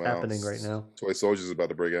is Oh, wow. happening right now? Toy Soldiers is about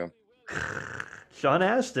to break out. Sean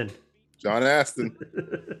Astin. John Aston.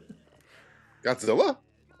 Godzilla?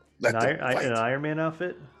 Let An them fight. Iron Man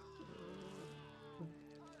outfit.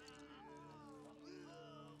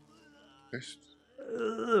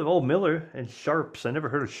 Old Miller and Sharps. I never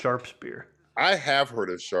heard of Sharps beer. I have heard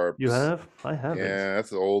of Sharps. You have? I haven't. Yeah,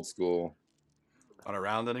 that's old school. Not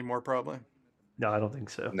around anymore, probably. No, I don't think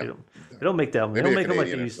so. No. They don't make that one. They Maybe don't a make them like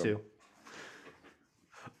they Canadian or used to.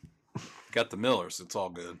 Got the Millers. It's all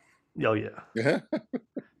good. Oh yeah, Yeah.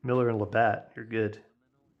 Miller and Labatt. You're good.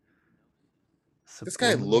 This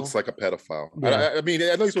guy looks like a pedophile. Yeah. I mean,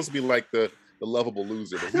 I know he's supposed to be like the lovable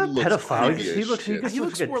loser, but he not looks pedophile. creepy He as looks shit. he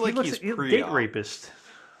looks more like he's a date pre-op. rapist.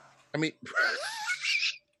 I mean,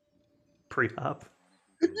 Pre-op.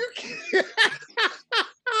 you can't.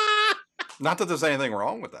 Not that there's anything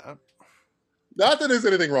wrong with that. Not that there's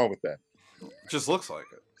anything wrong with that. It just looks like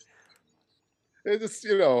it. It's just,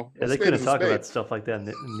 you know, Yeah, a they spade couldn't is a talk spade. about stuff like that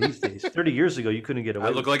in these days. 30 years ago, you couldn't get away I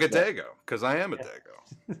with look like a it. Dago because I am a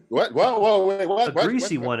Dago. What? Whoa, wait, what? A What?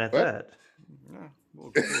 greasy What? one at What? that. Yeah, a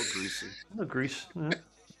little greasy. No grease.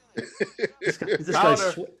 This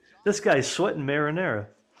Powder. this guy's sweating marinara.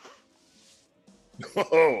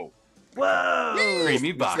 Oh, Whoa!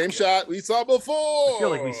 Creamy vodka. same shot we saw before. I feel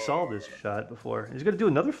like we saw this shot before. He's gonna do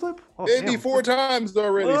another flip. Oh, Maybe damn. 4 times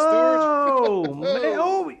already, Whoa! Stuart. Man.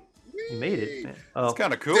 Oh, he made it. Man. Oh, It's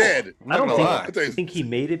kind of cool. Dead. I'm I not don't gonna lie. think he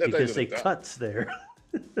made it That because thing's they gonna die. cuts there.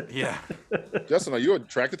 Yeah. Justin, are you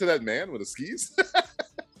attracted to that man with the skis?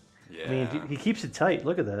 Yeah. I mean, he keeps it tight.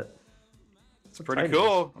 Look at that. it's pretty tight it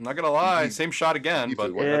cool. I'm not gonna lie. Same shot again,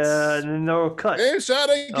 but What? Yeah, that's no cut. Same shot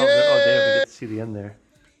again. Oh, damn! We get to see the end there.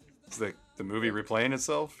 it's the movie replaying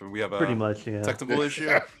itself, and we have a Pretty much, yeah. technical issue.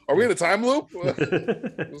 Are we in a time loop?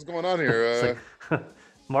 What's going on here? It's like,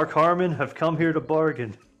 Mark Harmon have come here to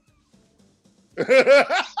bargain.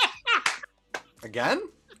 Again?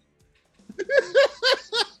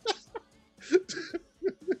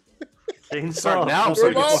 Chainsaw. Sorry, now I'm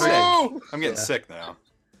starting to get Dormammu! sick. I'm getting sick now.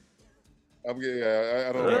 I'm getting,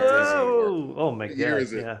 I don't know. What it is anymore. Oh my What year god!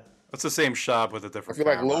 is it? Yeah. It's the same shot with a I different. feel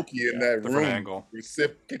like camera. Loki in that different room. angle. Where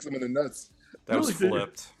Sif kicks him in the nuts. That was Really?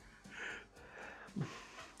 flipped.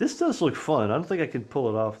 This does look fun. I don't think I can pull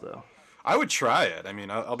it off though. I would try it. I mean,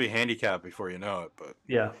 I'll be handicapped before you know it, but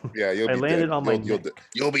Yeah. Yeah, you'll I be landed dead. on my You'll neck.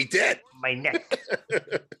 you'll be dead. My neck.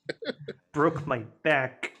 Broke my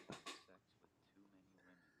back.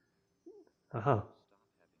 Uh-huh.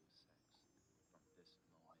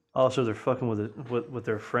 Oh, so they're fucking with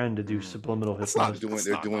their friend to do subliminal That's hypnosis. not Doing, That's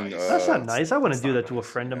they're not doing. nice. That's not nice. I wouldn't do that to a not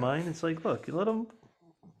friend of mine. It's like, look, you let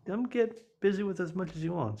him get busy with as much as he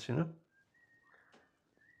wants, you know?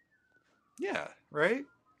 yeah, right?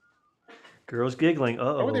 Girls giggling.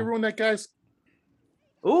 Why would they Uh-oh. ruin that guy's?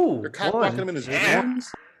 Ooh, They're cock one. blocking him in his Yeah.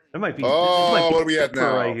 dreams. There might be. Oh, this might be what are we at Pepper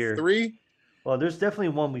now? Right here. 3. Well, there's definitely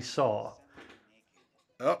one we saw.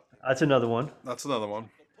 Oh, That's another one. that's another one.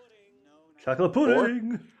 Chocolate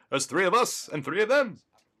pudding. There's 3 of us and 3 of them.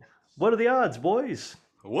 What are the odds, boys?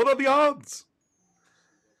 What are the odds?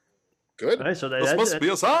 Good. All right, so This must be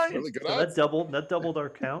a sign. Really good so odds. that doubled our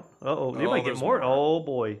count. Uh-oh, they Oh, might get there's more. more. Oh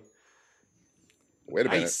boy, Wait a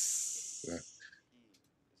minute. Nice.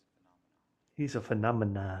 he's a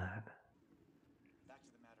phenomenon.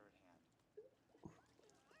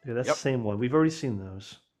 Yeah, that's Yep. the same one. We've already seen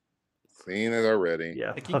those. Seen it already.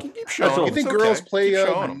 Yeah, Like, you can keep That's showing all- You think It's girls okay. play? Keep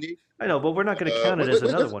showing 'em. I know, but we're not going to count it what- as what-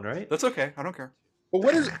 another what- one, right? That's okay. I don't care. But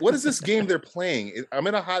what is this game they're playing? I'm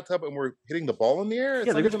in a hot tub and we're hitting the ball in the air. It's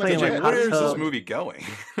Yeah, they're not just even like a playing, like, jet. hot Where is this tub. movie going?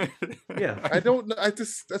 Yeah. I don't know.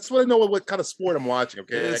 That's what I know what kind of sport I'm watching.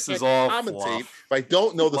 Okay, This I is can't all commentate fluff. if I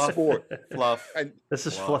don't know the Fluff. sport. Fluff. This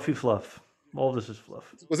is Wow. fluffy fluff. All of this is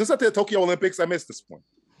fluff. Was this at the Tokyo Olympics? I missed this one.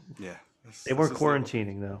 Yeah. They weren't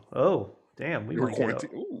quarantining though. Oh, damn. We We were might get a-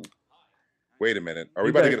 quarantined. Ooh. Wait a minute. Are we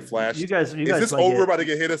you about to guys- get a flash? You guys Is this might over get- about to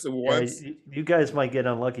get hit us at yeah, once? you guys might get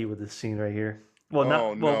unlucky with this scene right here. Well, not. Oh,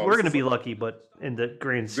 Well, no. we're going to be lucky, but in the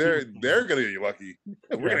grand They're scheme. gonna get lucky.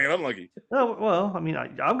 We're gonna get unlucky. Oh well, I mean,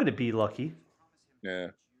 I'm going to be lucky. Yeah.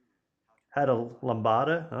 Had a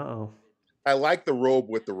lambada. Uh-oh. I like the robe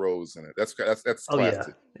with the rose in it. That's Oh yeah,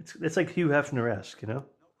 classic. it's like Hugh Hefner-esque, you know.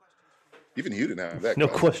 Even you didn't have that. No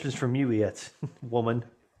classic. questions from you yet, woman.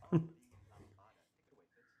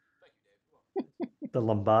 The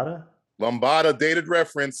lambada. Lambada dated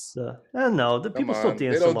reference. No, the Come people still on.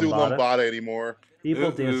 dance They don't to do lambada. lambada anymore.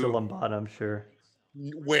 People dance to Ooh. lambada, I'm sure.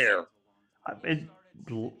 Where? In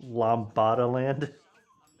Lambada land.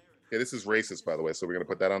 Yeah, this is racist, by the way. So we're gonna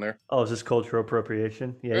put that on there. Oh, is this cultural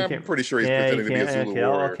appropriation? Yeah, you I'm can't. pretty sure he's Yeah, you pretending to be a can't. Zulu Okay,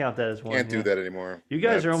 I'll warrior. count that as one. Can't do yeah. that anymore. You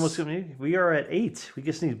guys are That's- almost gonna. We are at 8. We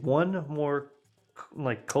just need one more,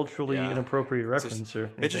 like culturally Yeah. inappropriate It's reference just- or.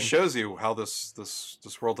 It anything. just shows you how this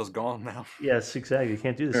world has gone now. Yes, exactly. You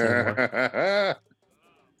can't do this anymore.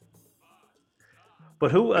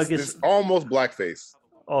 But who? I guess It's almost blackface.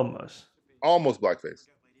 almost. Almost blackface.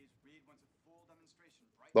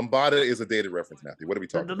 Lambada is a dated reference, Matthew. What are we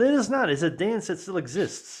talking? It is not. It's a dance that still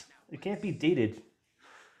exists. It can't be dated.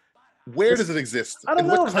 Where does it exist? I don't in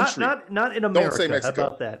know. What country? Not in Don't America. say How Mexico.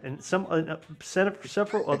 about that? And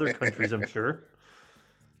several other countries, I'm sure.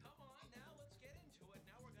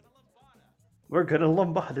 We're gonna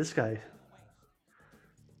lambada this guy.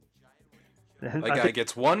 And That guy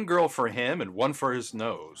gets one girl for him and one for his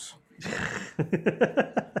nose.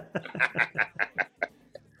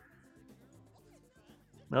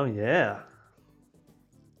 Oh yeah,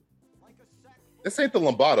 This ain't the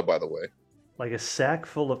Lambada, by the way. like a sack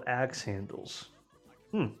full of axe handles.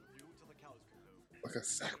 Like a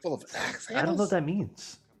sack full of axe handles? I don't know what that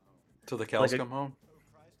means. Till the cows Like a- come home.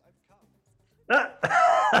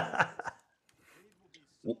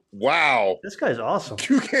 Wow. This guy's awesome.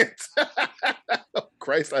 You can't.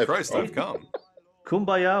 Christ, I've I've come.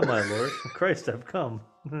 Kumbaya, my lord. Christ, I've come.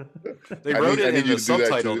 They I wrote need- I it need in you the to do that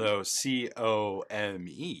subtitle too. though,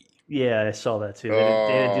 COME. Yeah, I saw that too. They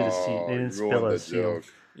didn't do the C. They Oh, didn't you spell ruined a the C, joke.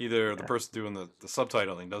 Either the person doing the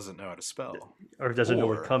subtitling doesn't know how to spell. or doesn't know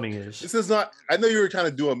Or- what coming is. This is not. I know you were trying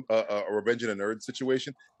to do a Revenge of the Nerd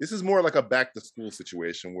situation. This is more like a back to school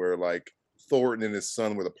situation where like Thornton and his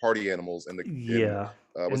son were the party animals, and the Yeah.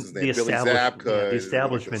 what's And his name, Billy establishment- Zabka. yeah, the is like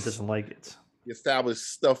establishment this- doesn't like it. the established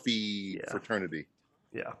stuffy Yeah. fraternity.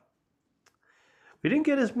 Yeah. We didn't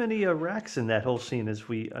get as many racks in that whole scene as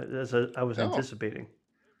I was No. anticipating.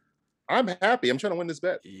 I'm happy. I'm trying to win this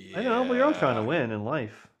bet. I know, we're all trying to win in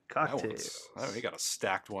life. That Cocktails. was, oh, he got a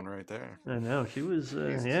stacked one right there. I know. She was,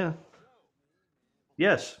 Jesus. yeah.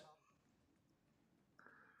 Yes.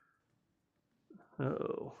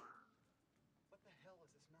 Oh.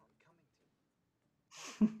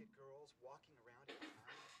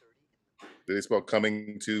 Did they spell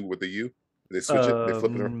coming to with the U? Did they switch it? They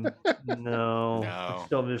flip it around. No.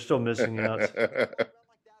 No. They're still missing out.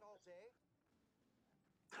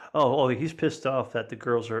 Oh, he's pissed off that the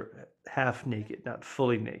girls are half naked, not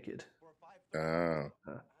fully naked. Oh.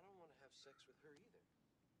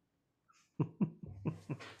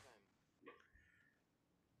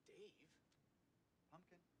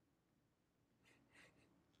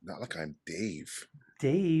 Not like I'm Dave.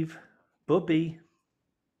 Dave, Bubby.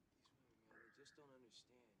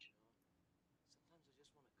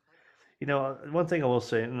 You know, one thing I will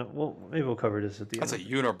say, and maybe we'll cover this at the That's a end.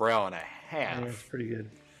 unibrow and a Yeah, half. it's pretty good.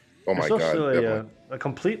 Oh my There's god. also definitely. a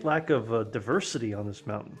complete lack of diversity on this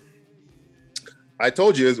mountain. I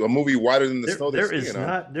told you it's a movie wider than the snow. There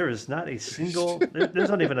is not a single.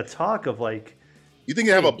 There's not even a talk of like. You think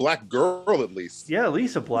you have a black girl at least? Yeah, at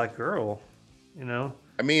least a black girl. You know,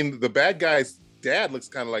 I mean, the bad guy's dad looks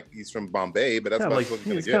kind of like he's from Bombay, but that's kind about of like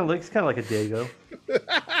what it's you're kind gonna of like a Dago.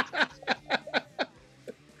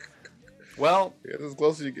 Well, get. Yeah, this is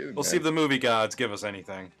close as you get. we'll see if the movie gods give us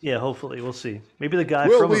anything. Yeah, hopefully we'll see. Maybe the guy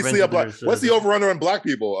Will from we Revenge see a of the black? Nerds, What's the over/under on black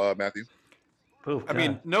people, Matthew? Oh, I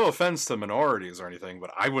mean, no offense to minorities or anything, but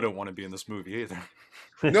I wouldn't want to be in this movie either.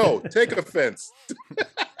 No, take offense.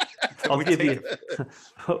 I'll We give take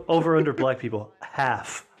you over under black people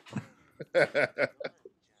half. I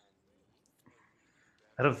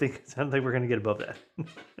don't think we're gonna get above that.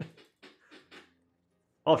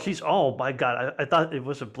 Oh, she's oh my god! I thought it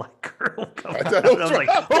was a black girl. I thought it was was like,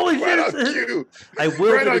 right- holy right on shit! cue. I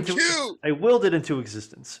willed Right it on into cue. I willed it into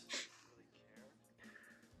existence.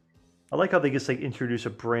 I like how they just like introduce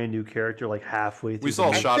a brand new character like halfway through. We the saw a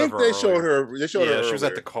movie. I shot think of her they showed earlier. her. They showed her. Yeah, she was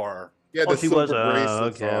at earlier. the car. Yeah, Oh, the she silver was.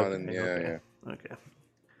 bracelets Okay, on, and okay, yeah, okay. yeah. Okay.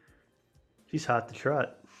 She's hot to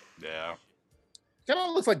trot. Yeah. Kind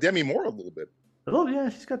of looks like Demi Moore a little bit. Oh yeah,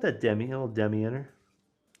 she's got that a little Demi in her.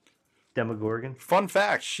 Demogorgon. Fun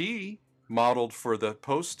fact: she modeled for the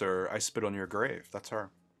poster "I Spit on Your Grave." That's her.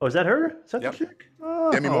 Oh, is that her? Is that Yep. the chick?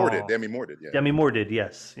 Oh. Demi Moore did. Demi Moore did. Yeah. Demi Moore did.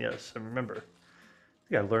 Yes, yes, I remember. I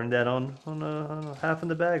think I learned that on a half in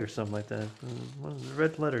the bag or something like that. One of the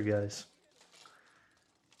red letter guys.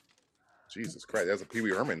 Jesus Christ, that's a Pee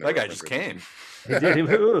Wee Herman. That guy just came. He did. It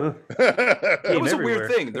Came was a everywhere.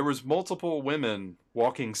 weird thing. There was multiple women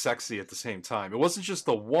walking sexy at the same time. It wasn't just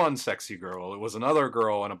the one sexy girl. It was another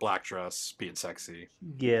girl in a black dress being sexy.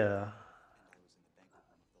 Yeah.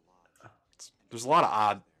 There's a lot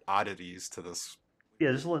of oddities to this. Yeah,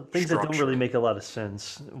 there's a lot of things that don't Structure. really make a lot of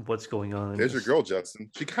sense. What's going on? in There's your this. girl, Justin.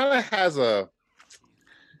 She kind of has a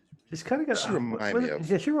She's kind of got. She remind me of-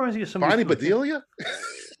 Yeah, she reminds me of somebody. Bonnie who- Bedelia.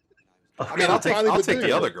 I mean, I'll take Bonnie the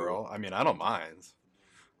Bedelia. other girl. I mean, I don't mind.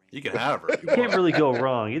 You can have her. If you You can't want. really go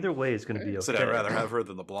wrong. Either way, it's going to be okay. Said I'd rather have her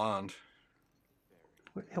than the blonde.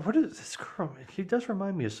 What is this girl? She does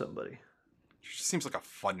remind me of somebody. She seems like a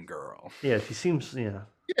fun girl. Yeah, she seems. Yeah,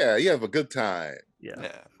 Yeah, you have a good time. yeah.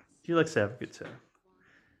 Yeah. She likes to have a good time.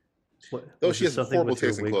 What, Though was she it has something horrible with her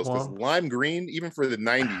taste in clothes. Because wigwam? lime green, even for the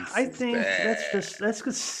 '90s, I is think bad. that's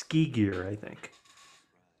good ski gear. I think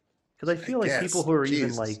because I feel like guess. people who are even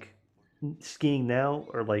Jesus. like skiing now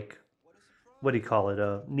are like, what do you call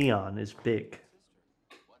it? Neon is big.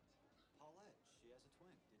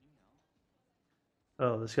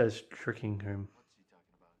 Oh, this guy's tricking him.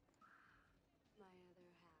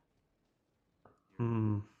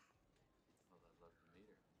 Hmm.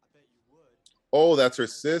 Oh, that's her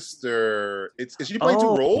sister. Is she playing two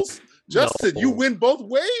Oh, roles? Justin, you no. win both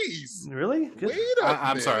ways. Really? Good. Wait a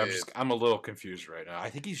I'm sorry. minute. I'm a little confused right now. I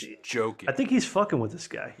think he's joking. I think he's fucking with this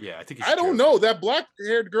guy. Yeah, I think he's I don't joking. know. That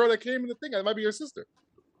black-haired girl that came in the thing, that might be her sister.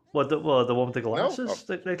 What the one with the glasses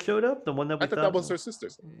Oh. that showed up? The one that we I thought that was her sister.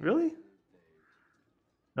 Really?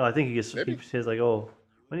 No, I think he gets Maybe. he's like, oh,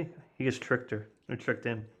 he gets tricked her or tricked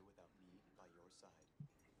him.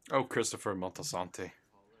 Oh, Christopher Montalsante.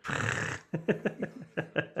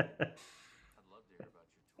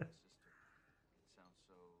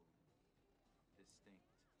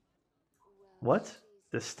 What?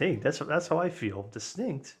 Distinct. That's how I feel.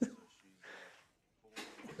 Distinct.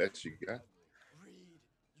 That you got.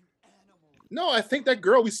 No, I think that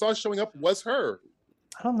girl we saw showing up was her.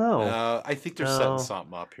 I don't know. I think they're No. setting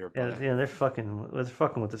something up here. Yeah, But yeah, they're fucking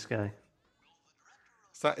with this guy.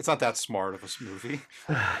 it's not that smart of a movie.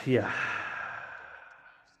 Yeah.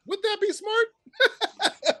 Would that be smart?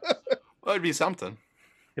 Well, it'd be something.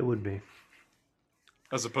 It would be.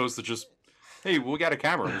 As opposed to just, hey, we got a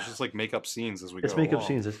camera. Let's just like make up scenes as we Let's go make up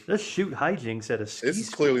along. scenes. Let's shoot hijinks at a ski. This is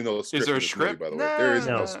school. clearly no script. Is there a in this movie, script? by the way? There is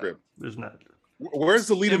no No. script. There's not. Where's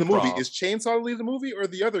the lead of the movie? Improv. Is Chainsaw the lead of the movie or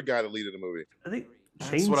the other guy the lead of the movie? I think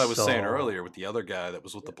That's what I was saying Chainsaw- earlier with the other guy that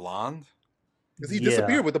was with the blonde. Because he Yeah.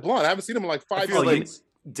 disappeared with the blonde. I haven't seen him in like I 5 feel like years.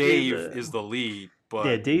 Dave Dave, is the lead, but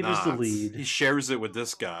Yeah, Dave is the not. lead. He shares it with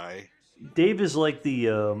this guy. Dave is like the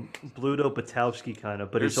Bluto Patowski kind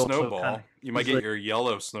of, but There's he's also Snowball. kind of. You might he's get like- your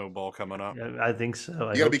yellow Snowball coming up. Yeah, I think so.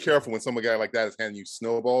 You got to be careful when some guy like that is handing you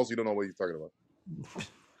snowballs. You don't know what you're talking about.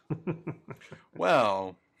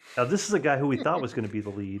 Well, Now this is a guy who we thought was going to be the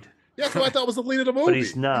lead, Yeah, that's what I thought was the lead of the movie. but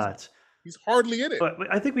he's not. He's hardly in it. But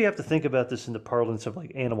I think we have to think about this in the parlance of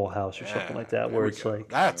like Animal House or something yeah, like that, there where we it's go. like,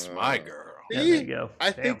 That's my girl. yeah, See? there you go.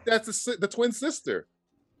 I Damn. think that's the twin sister.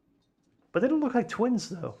 But they don't look like twins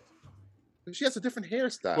though. She has a different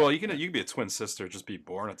hairstyle. Well, you can be a twin sister, just be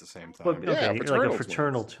born at the same time. But, okay, Yeah, like fraternal a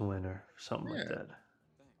fraternal twin or something like Yeah. that.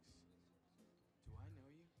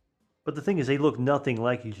 But the thing is, they look nothing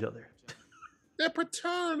like each other. They're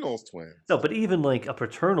paternal twins. No, but even like a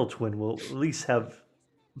paternal twin will at least have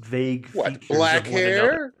vague What? features Black of one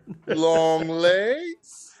another. hair, long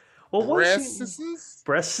legs, Well, once you- breasts.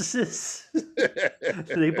 breasts.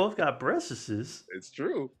 They both got breasts. It's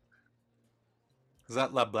true. Is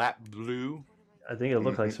that La Black Blue? I think it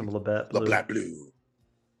looked like some Labatt The Blue. black blue.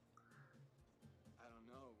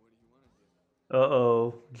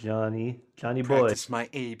 Uh-oh, Johnny boy. Practice my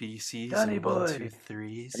ABCs. Johnny and 1, boy. 2,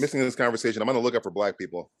 3s. I'm missing this conversation. I'm gonna look out for black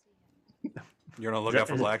people. You're gonna look Is out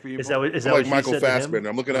that- for black people. Is that what, is I'm that like what Michael you said to him? Fassbender.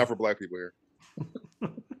 I'm looking out for black people here.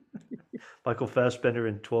 Michael Fassbender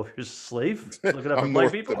in 12 Years a Slave? Looking out for I'm black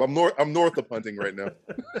north. people? I'm north of hunting right now.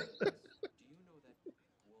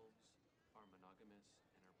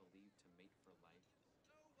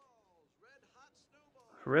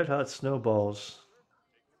 Red Hot Snowballs.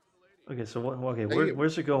 Okay, so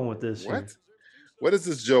where's it going with this? here? What? What is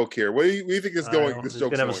this joke here? What do you think is I going? don't- This There's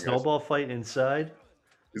joke's gonna have a going, guys? snowball fight inside.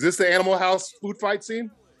 Is this the Animal House food fight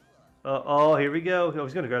scene? Oh, here we go. I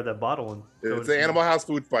was gonna grab that bottle and. throw It's it the in. Animal House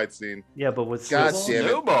food fight scene. Yeah, but with God snowballs? damn it.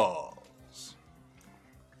 Snowballs.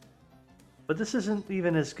 But this isn't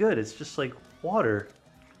even as good. It's just like water.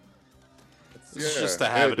 It's Yeah, just to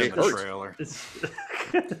have they it in the hurt. trailer. It's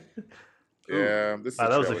Yeah, this is Wow, a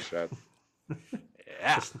that was trailer a- shot.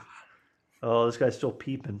 Yeah. oh, this guy's still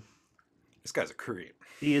peeping. This guy's a creep.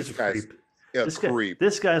 He is This a guy's creep. a This creep.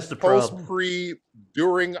 This guy's the Post, problem. pre,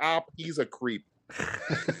 during op, he's a creep.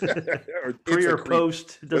 Or Pre it's a or creep.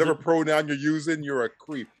 post, Whatever doesn't, pronoun you're using, you're a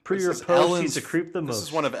creep. pre This or is post, he's a creep the This most.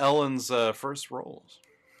 is one of Ellen's first roles.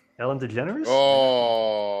 Ellen DeGeneres.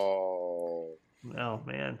 Oh, Oh,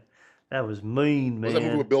 man, that was mean, what was that movie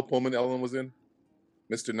man. with Bill Pullman? Ellen was in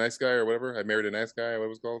Mr. Nice Guy or whatever. I Married a Nice Guy. What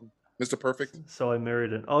was it called? Mr. Perfect. So I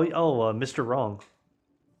married an Mr. Wrong.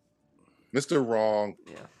 Mr. Wrong.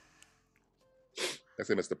 Yeah. I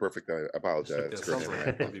say Mr. Perfect. I apologize. Yeah, Correct sounds me.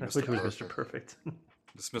 like that'd be Which Mr. was Perfect. Mr. Perfect.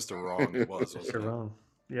 It's Mr. Wrong. It was. wasn't Mr. it? Wrong.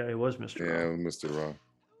 Yeah, it was Mr. Yeah, Wrong. Mr. Wrong.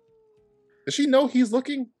 Does she know he's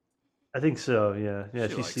looking? I think so. Yeah, yeah.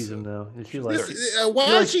 She She likes sees him it. now. And she She's likes. very- it. Why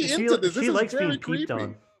likes- is she into this? This She is likes very being peeped creepy.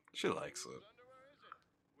 on. She likes it.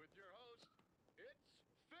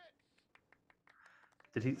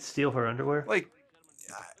 Did he steal her underwear? Like,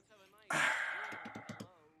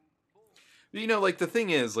 you know, like the thing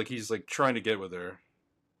is, like he's like trying to get with her.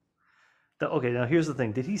 Okay, now here's the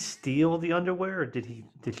thing. Did he steal the underwear, or did he?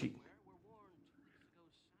 Did she?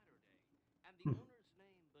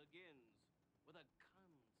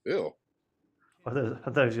 Ew. I thought he was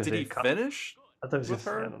gonna Did say he finish? I thought he was with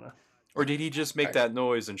gonna say, her? I don't know. Or did he just make that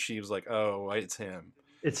noise and she was like, "Oh, it's him"?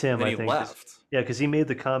 It's him. And I he think. left. Yeah, because he made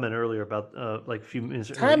the comment earlier about like a few minutes.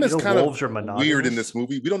 Time is kind wolves are of monogamous. weird in this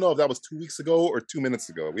movie. We don't know if that was 2 weeks ago or 2 minutes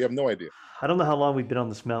ago. We have no idea. I don't know how long we've been on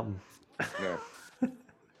this mountain. No.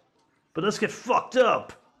 But let's get fucked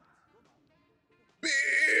up.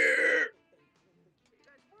 Beer.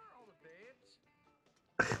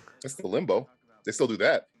 That's the limbo. They still do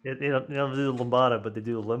that. They don't do the lambada, but they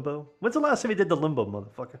do the limbo. When's the last time you did the limbo,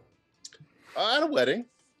 motherfucker? At a wedding.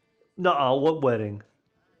 No, what wedding?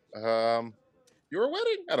 Your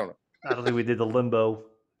wedding? I don't know. I don't think we did the limbo.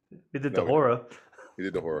 We did the No, horror. We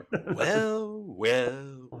did the horror. Well.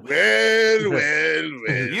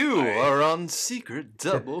 You are on secret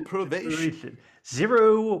double probation.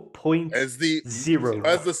 0.0.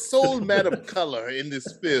 As the sole man of color in this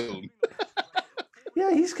film.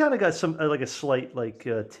 Yeah, he's kind of got some like a slight like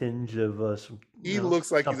tinge of some. He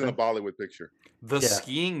looks like he's in a Bollywood picture.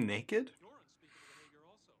 Skiing naked?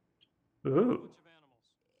 Ooh.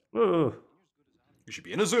 Ooh. You should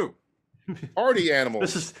be in a zoo. Party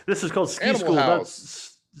animals. This is called ski Animal school,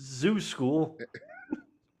 house. not zoo school.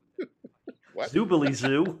 What? Zoobly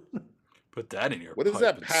zoo. Put that in your. What is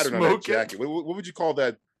that pattern on that jacket? What would you call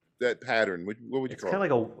that pattern? What would you It's call kind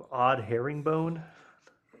it? of like a odd herringbone.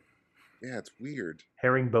 Yeah, it's weird.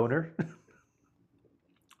 Herringboner.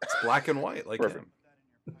 It's black and white, like Perfect.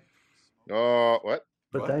 him. What?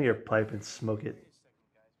 Put down your pipe and smoke it.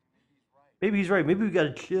 Maybe he's right. Maybe we got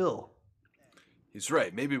to chill. He's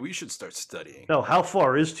right. Maybe we should start studying. No, how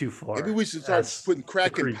far is too far? Maybe we should start That's putting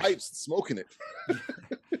crack the in creep. pipes and smoking it.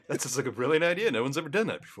 That sounds like a brilliant idea. No one's ever done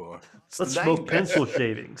that before. Let's smoke pencil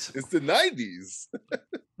shavings. It's the 90s.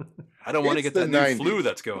 I don't want to It's get that the new 90s. flu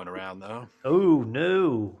that's going around, though. Oh,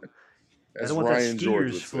 no. I As don't want Ryan that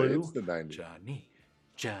George skier's would say, flu. it's the 90s.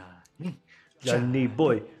 Johnny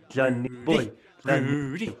boy. Johnny boy. Johnny,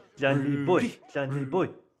 Rudy. Johnny boy. Johnny boy.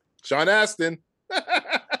 Sean Astin.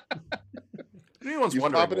 If anyone's You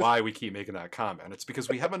wondering popping it? why we keep making that comment, it's because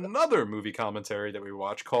we have another movie commentary that we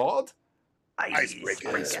watch called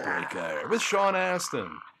Icebreaker with Sean Astin.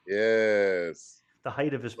 Yes. The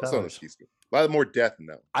height of his That's on the powers. ski school. A lot more death in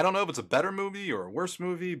that. I don't know if it's a better movie or a worse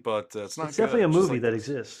movie, but it's not It's definitely good. a It's just movie like that this.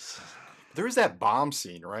 exists. There is that bomb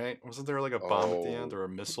scene, right? Wasn't there like a bomb at the end Oh. or a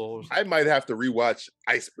missile? Or I might have to rewatch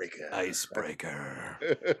Icebreaker. Icebreaker.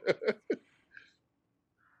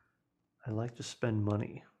 I like to spend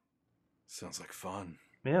money. Sounds like fun.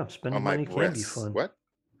 Yeah, spending On my money can be breasts. fun. What?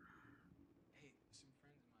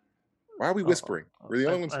 Why are we whispering? We're the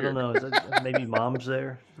only ones I here. don't know. Is that, maybe mom's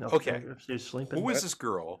there? No, Okay. She's sleeping. Who is this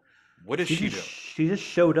girl? What is she doing? She just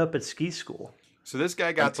showed up at ski school. So this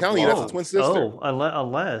guy got the telling you, that's blow. a twin sister. Oh,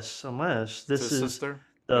 unless this It's his is sister?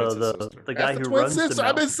 the It's his the, sister. the guy That's the who twin runs the sister.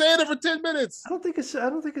 I've been mountain. saying it for 10 minutes. I don't think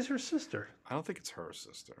it's her sister. I don't think it's her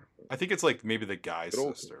sister. I think it's like maybe the guy's Good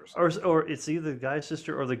old- sister. Or something. Or it's either the guy's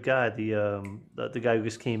sister or the guy, the guy who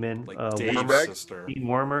just came in, Like Warmer, Dave's sister. Dean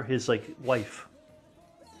Warmer, his like wife.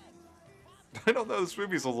 I don't know. This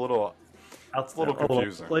movie's a little. Out a little all over the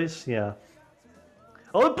confusing. place, yeah.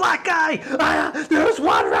 Oh, the black guy! Ah, there's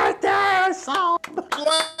one right there. I saw him.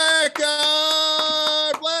 Black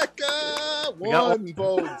guy, black guy. We got One,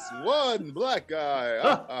 folks. One black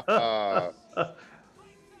guy. The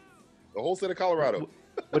whole state of Colorado.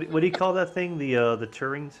 What do you call that thing? The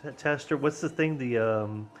Turing test, or what's the thing?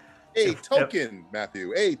 A token,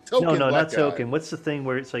 Matthew. A token. No, black not guy. token. What's the thing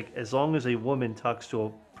where it's like as long as a woman talks to a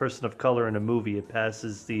person of color in a movie, it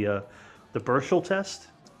passes the Burchell test?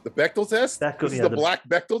 The Bechtel test? That goes- This yeah, is the the- black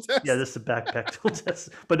Bechtel test? Yeah, this is the Bechtel test.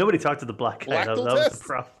 But nobody talked to the black guy. That Blacktell was test? the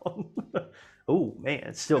problem. Oh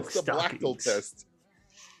man, silk It's the Blacktell stockings. test.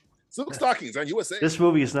 Silk stockings on USA. This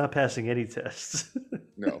movie is not passing any tests.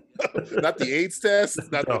 No. Not the AIDS test,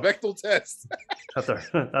 not No. the Bechtel test.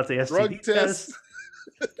 not the STD Drug test.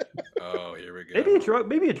 Oh, here we go.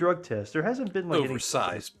 Maybe a drug test. There hasn't been like any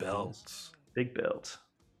Oversized belts. big belt.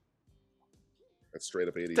 That's straight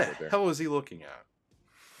up 80s What the right there. hell is he looking at?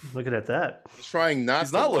 Looking at that. He's trying not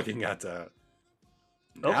He's to. not looking at that.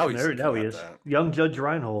 Oh, Now he's there, looking now he at is. that. Young Judge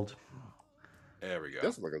Reinhold. There we go.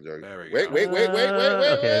 Does look like a joke. There we Wait, go. wait.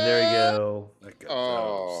 Okay, there you go. Look at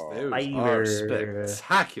Oh. those. Those are Fiverr.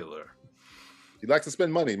 spectacular. He likes to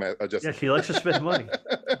spend money, Yeah, Justin. she likes to spend money.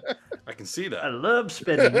 I can see I that. love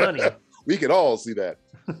spending money. We could all see that.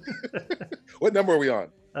 What number are we on?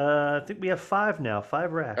 I think we have 5 now.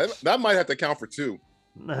 5 racks. That might have to count for 2.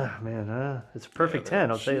 Ah, man, it's a perfect Yeah,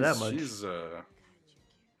 10. I'll tell you that she's- much.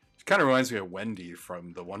 She kind of reminds me of Wendy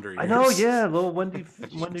from the Wonder Years. I know, yeah, little Wendy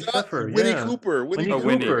Pfeffer. Winnie yeah. Cooper. Winnie Oh, Cooper,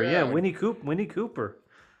 Winnie, yeah, yeah. Winnie Cooper.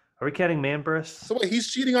 Are we counting man breasts? So wait, he's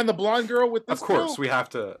cheating on the blonde girl with this Of course, girl? we have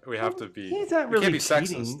to be. He's not we really can't be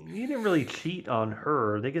cheating. sexist. He didn't really cheat on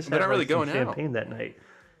her. They just They're had not really like, some going out. champagne that night.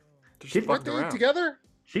 They're She- just Weren't fucking they around. together?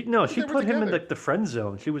 She They put were him in together. the friend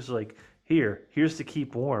zone. She was like, here's to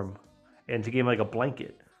keep warm, and to give him like a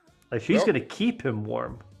blanket. Like she's Well- gonna keep him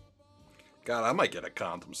warm. God, I might get a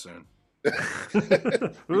condom soon.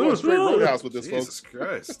 We're going straight Roadhouse with this, Jesus folks.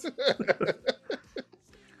 Christ.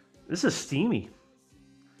 This is steamy.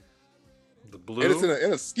 The blue. And it's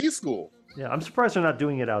in a ski school. Yeah, I'm surprised they're not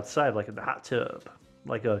doing it outside, like in the hot tub,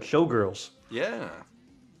 like a showgirls. Yeah.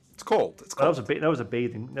 It's cold. It's That was cold. that was a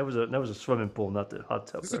bathing. That was a swimming pool, not the hot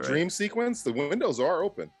tub. Is this a though, right? dream sequence? The windows are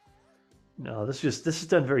open. No, this is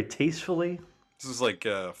done very tastefully. This is like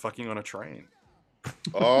fucking on a train.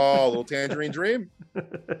 Oh, little tangerine dream.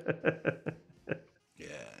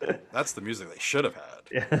 Yeah. That's the music they should have had.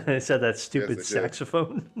 Yeah, it said that stupid they did.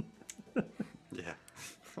 saxophone. Yeah.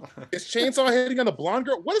 Is Chainsaw hitting on the blonde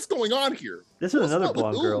girl? What is going on here? This is What's another up with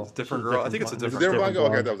blonde who? girl. Different This is girl. I think it's a this is different blonde girl?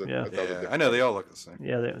 Okay, that was yeah. that was Yeah. different. I know they all look the same.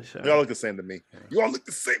 Yeah, You all look the same to me. You all look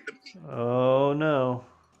the same to me. Oh no.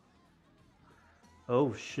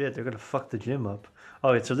 Oh shit, they're gonna fuck the gym up.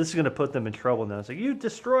 Oh, wait, so this is gonna put them in trouble now. It's like, you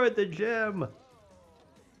destroyed the gym.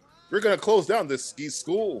 We're gonna close down this ski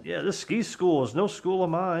school. Yeah, this ski school is no school of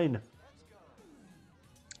mine.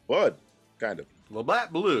 Bud, kind of.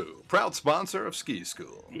 Labatt Blue, proud sponsor of Ski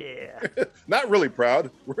School. Yeah. Not really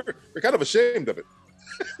proud. We're kind of ashamed of it.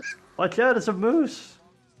 Watch out, it's a moose.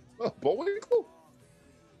 Oh, Bullwinkle?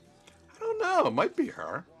 I don't know. It might be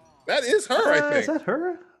her. That is her, I Is think. that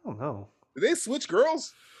her? I don't know. Did they switch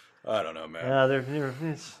girls? I don't know, man. Yeah, they're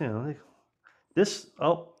it's, this.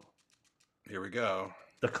 Oh, Here we go.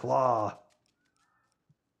 the claw.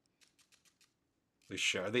 They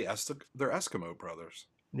share the they're Eskimo brothers.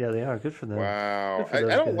 Yeah, they are. Good for them. Wow. Good for I those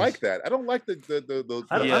don't guys. like that. I don't like the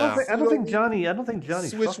Yeah. I don't think Johnny. I don't think Johnny.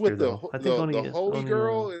 switch fucked with her, the though. I think only the holy only,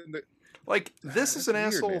 girl and the, Like, this is an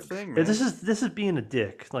That's weird, asshole man. thing, Yeah, man. this is being a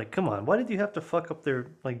dick. Like, come on, why did you have to fuck up their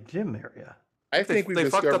like gym area? I think we've they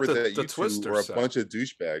fucked up discovered the that you Twister two are a set. bunch of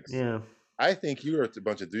douchebags. Yeah, I think you are a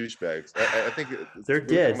bunch of douchebags. I think they're we're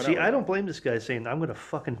dead. coming See, out I with don't blame this guy saying I'm gonna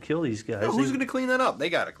fucking kill these guys. No, who's They- going to clean that up? They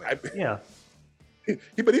got to clean it up.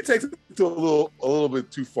 Yeah, but he takes it to a little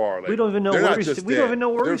bit too far. Like, we don't even know they're where not he's. just We don't dead. even know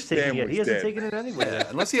where They're he's taking it. He sandwiched hasn't dead. taken it anywhere. Yeah,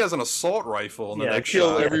 unless he has an assault rifle in the Yeah, next Kill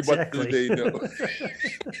shot. everybody exactly. they know.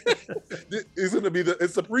 It's gonna be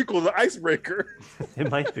it's the prequel to Icebreaker. It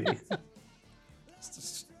might be.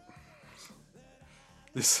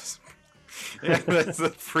 This is... Yeah, that's the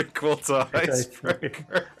prequel to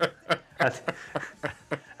Icebreaker.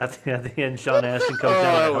 At the end, Sean Astin comes Oh, down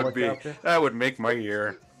that in a would be... helicopter. That would make my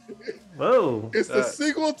year. Whoa! It's the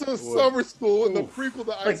sequel to Summer School and the prequel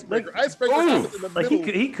to Icebreaker. Icebreaker happens in the Like middle. he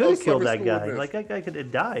could of have killed Summer that School guy. and this. Like that guy could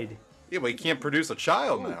have died. Yeah, but he can't produce a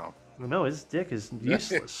child now. No, his dick is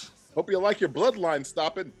useless. Hope you like your bloodline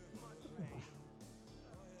stopping.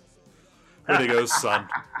 Way to go, son.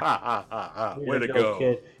 Ha, ha, ha, ha. Way to go.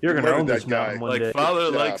 kid. You're gonna murdered own this that guy. mountain one Like day. father,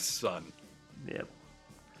 Good like job. son. Yep.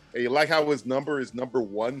 Hey, you like how his number is number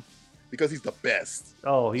 1? Because he's the best.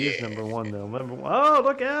 Oh, he is number one though. Number one. Oh,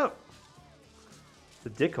 look out! The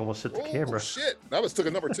dick almost hit the Oh, camera. shit. That was took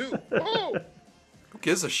a number 2. Oh. Who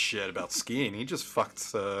gives a shit about skiing? He just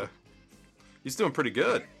fucked. He's doing pretty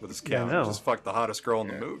good with his Yeah, I count. know. He just fucked the hottest girl in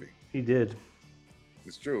the movie. He did.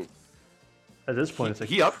 It's true. At this point, it's like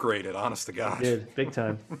He upgraded, honest to God. he did big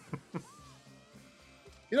time.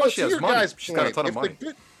 You know, Plus, she to has your money. guy's She's got a point, ton of if the money.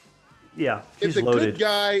 good- Yeah, if he's the loaded. good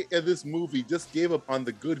guy in this movie just gave up on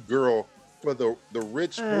the good girl for the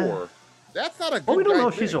rich whore, that's not a good Oh, we don't guy know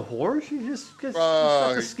if she's a thing. whore. She just gets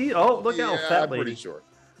the ski. Oh, look out, yeah, fat I'm lady! pretty sure.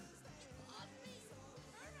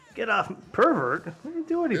 Get off, pervert! We didn't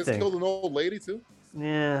do They just anything. killed an old lady too.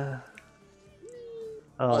 Yeah.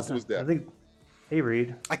 Oh, else was I that? think. Hey,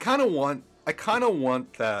 Reed. I kind of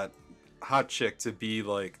want that hot chick to be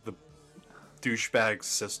like the douchebag's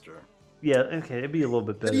sister. Yeah. Okay, it'd be a little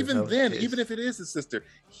bit better. But if that even was the then, case. even if it is his sister,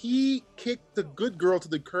 he kicked the good girl to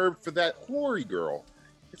the curb for that hoary girl.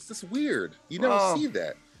 It's just weird. You never Well, see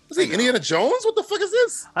that. Was he Indiana Jones? What the fuck is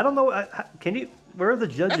this? I don't know. Can you? Where are the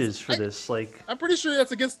judges for this? Like, I'm pretty sure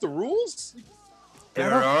that's against the rules.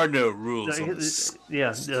 There are no rules. on this.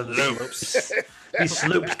 yeah, slopes. These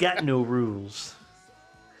slopes got no rules.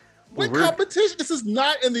 What We're- competition? This is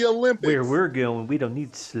not in the Olympics. Where we're going, we don't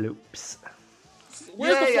need slopes.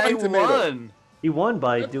 Where's the Yay, I flying tomato? won He won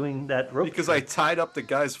by doing that rope. because I tied up the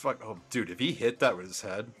guy's fuck. Oh, dude, if he hit that with his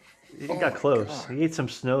head, He Oh got my close. God. He ate some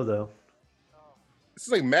snow though. This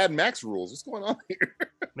is like Mad Max rules. What's going on here?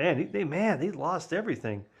 Man, they lost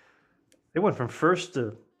everything. They went from first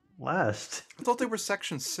to last. I thought they were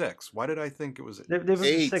Section 6. Why did I think it was? They were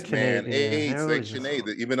 8, Section man. 8. 8, Yeah, they were Section just-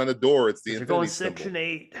 8. Even on the door, it's the They're going infinity symbol. Section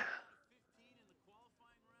 8.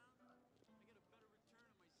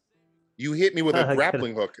 You hit me with a I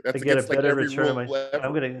grappling hook. I That's get a against like better every return on rule my.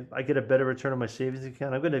 ever. I get a better return on my savings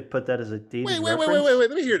account. I'm gonna put that as a dated Wait. reference.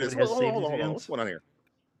 Let me hear this. Nobody has Hold on. savings What's accounts. going on here?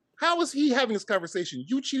 How is he having this conversation?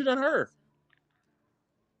 You cheated on her.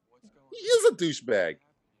 He is a douchebag.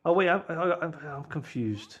 Oh wait, I'm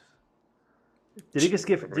confused. Did he just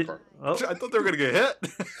get? Oh, I thought they were gonna get hit.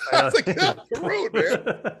 I was like, get off the road,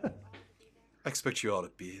 man. I expect you all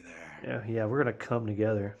to be there. yeah, we're gonna come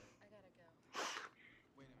together.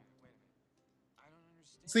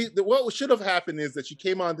 See, what should have happened is that she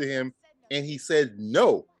came on to him and he said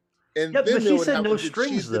no. And Yeah, then but they she would said have no to- she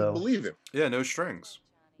strings, didn't though. believe him. Yeah, no strings.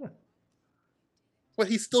 But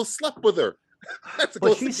he still slept with her. That's But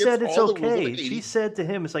goes she against said it's all the rules of okay. the She 80s. said to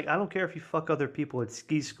him, "It's like I don't care if you fuck other people at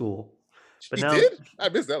ski school." But She now, did? I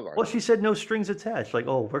missed that line. well, she said no strings attached. Like,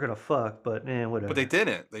 oh, we're gonna fuck, but whatever. But they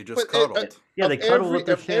didn't. They just But, cuddled. Yeah, they Of cuddle with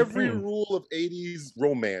their of every champagne. rule of 80s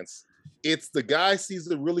romance, it's the guy sees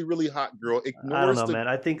the really, really hot girl, ignores I don't know, the man.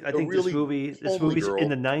 I think the this really movie's homely in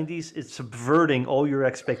the '90s. It's subverting all your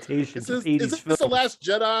expectations of '80s is this films. the Last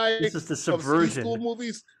Jedi This is the of ski subversion. school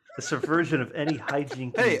movies? The subversion of any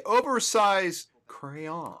hygiene. Hey, oversized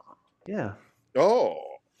crayon. Yeah. Oh.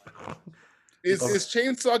 Is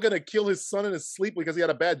Chainsaw gonna kill his son in his sleep because he had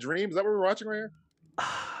a bad dream? Is that what we're watching right here?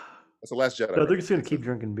 That's the Last Jedi. No, they're right? just gonna keep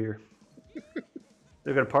drinking beer.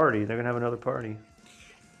 They're gonna party. They're gonna have another party.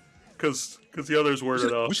 Because the others were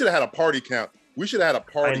it We should have had a party count. We should have had a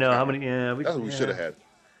party. I know count. how many. Yeah, That's what we should have had.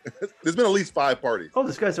 There's been at least 5 parties. Oh,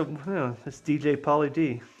 this guy's it's DJ Pauly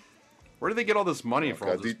D. Where do they get all this money for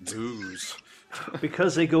all God, this booze?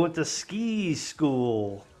 Because they go into ski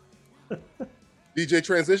school. DJ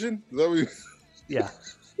Transition? Is that what we... Yeah.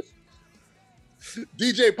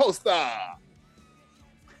 DJ Poster.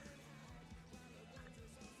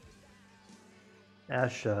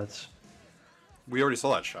 Ass shots. We already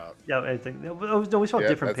saw that shot. Yeah, I think. No, we saw Yeah,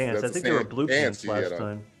 different that's- pants. that's I think the they were same blue pants pants you had last on.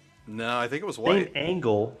 time. No, I think it was Same white.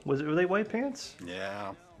 angle. Were they white pants?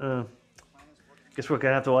 Yeah. Guess we're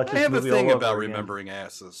gonna have to watch I this have a movie thing all over about again. remembering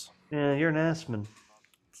asses. Yeah, you're an assman.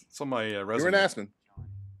 It's on my resume. You're an assman.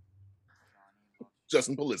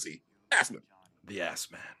 Justin Polizzi. Assman. The ass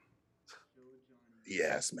man. The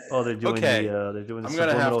ass man. Oh, they're doing Okay. they're doing the I'm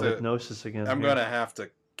gonna have subliminal to- hypnosis again. I'm here. gonna have to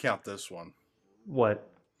count this one. What?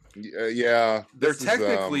 Yeah. They're this is,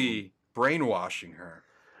 technically brainwashing her.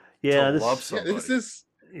 Yeah, to this. love yeah, somebody.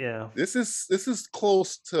 this is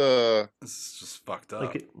close to This is just fucked up.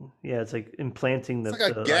 Like, it's like implanting the, it's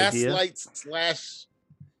like a the idea. gaslight slash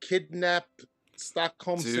kidnap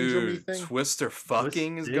Stockholm syndrome Dude, thing. Twister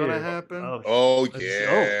fucking is gonna Dude. happen. Oh That's-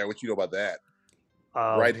 yeah, what you know about that?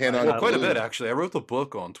 Right hand on Well, the quite a blue. bit actually. I wrote the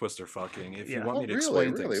book on Twister fucking. If you Yeah. want me Oh, to really?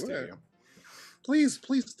 explain things Really? to you. Please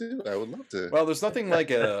do. I would love to. Well, there's nothing like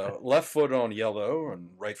a left foot on yellow and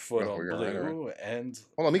right foot Oh, on you're blue, right, and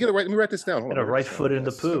Hold on, let me write this down. Hold And on, a write right this down. foot in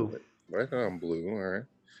the Yes. poo. Right on blue. All right.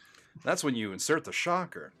 that's when you insert the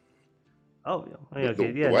shocker. Oh, yeah. The-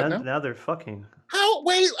 Okay, the yeah. what Now, now? now they're fucking. How?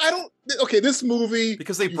 Wait, I don't. Okay, this movie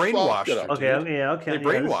Because they you brainwashed fucked it her. up. Okay, Dude. yeah, okay. They yeah,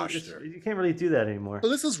 brainwashed her. You can't really do that anymore. So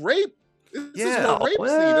this is rape. This Yeah. is a rape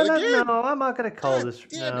Well, scene again. no, I'm not gonna call God this.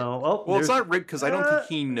 damn it. No. Oh, Well, it's there's- not rape because I don't think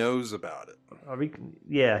he knows about it.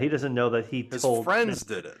 Yeah, he doesn't know that he His told friends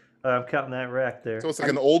did it. I'm counting that rack there. So it's like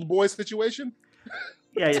an old boy situation.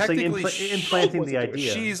 Yeah, it's like Technically, implanting the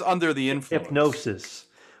idea. She's under the influence. Hypnosis.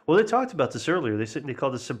 Well, they talked about this earlier. They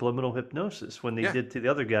called it subliminal hypnosis when they Yeah. did to the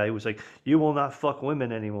other guy. He was like, "You will not fuck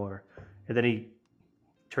women anymore," and then he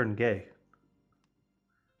turned gay.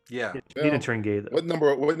 Yeah. He didn't turn gay though. What number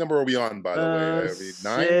are we on, by the way? I mean,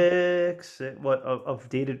 9? 6. What of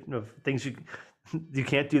dated of things you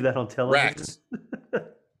can't do that on television.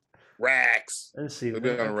 Racks. Let's see. We'll be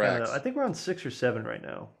on racks. I think we're on 6 or 7 right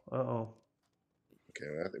now. Okay,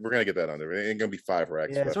 we're gonna get that on there. It ain't gonna be 5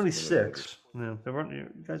 racks. Yeah, it's left only in the movie. 6. Yeah, you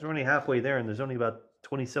guys are only halfway there, and there's only about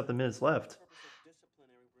 20-something minutes left.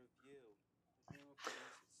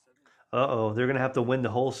 They're gonna have to win the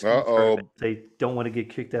whole ski tournament. They don't want to get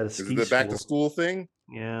kicked out of Is ski it the back to school. school thing?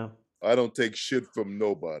 Yeah, I don't take shit from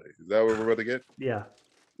nobody. Is that what we're about to get? yeah.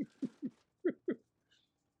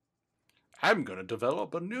 I'm gonna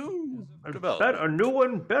develop a new development. A new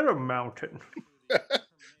one, better mountain.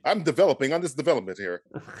 I'm developing on this development here.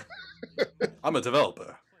 I'm a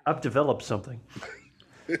developer. I've developed something.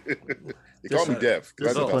 You call me Dev. 'cause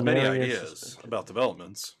I Develop develop. many Disciplinary ideas assistant. about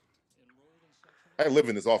developments. I live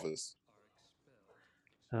in this office.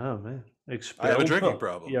 Oh man, I have a Expel- drinking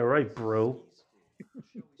problem. Yeah, right, bro.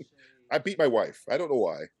 I beat my wife. I don't know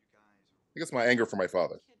why. guess my anger for my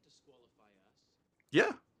father.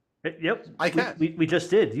 Yeah, Yep. I can. We just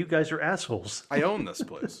did. You guys are assholes. I own this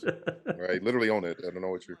place. I literally own it. I don't know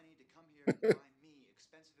what you're.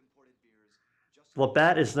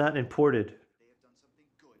 Labatt is not imported.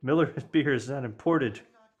 Miller beer is not imported.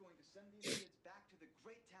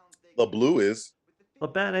 The blue is.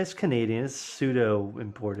 Labatt is Canadian. It's pseudo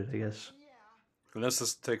imported, I guess. Unless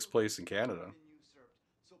this takes place in Canada.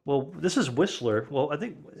 Well, this is Whistler. Well, I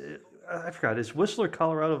think I forgot. Is Whistler,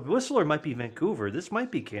 Colorado? Whistler might be Vancouver. This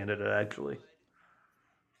might be Canada, actually.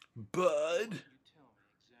 Bud,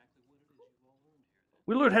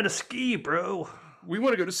 We learned how to ski, bro. we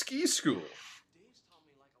want to go to ski school.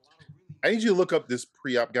 I need you to look up this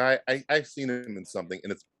pre-op guy. I've seen him in something,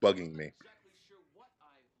 and it's bugging me.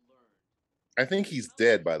 I think he's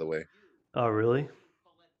dead, by the way. Oh, really?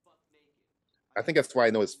 I think that's why I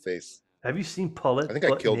know his face. Have you seen Paulette I think I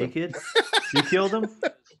butt killed him. naked? You killed him?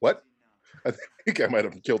 What? I think I might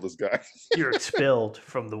have killed this guy. You're expelled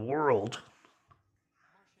from the world.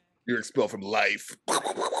 You're expelled from life.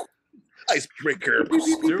 Icebreaker.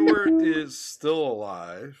 Stewart is still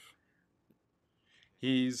alive.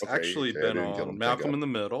 He's Okay, actually yeah, I been didn't kill on him, thank Malcolm God. in the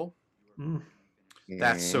Middle. Mm.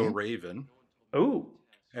 That's So Mhm. Raven. Oh,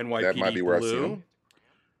 That NYPD might be where I've seen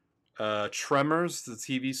Blue. Tremors, the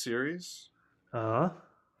TV series. uh-huh.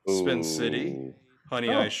 Spin City. Ooh. Honey,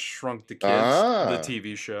 Oh. I Shrunk the Kids, Ah. the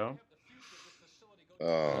TV show.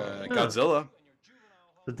 Oh. Godzilla,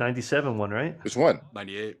 The 97 one, right? Which one?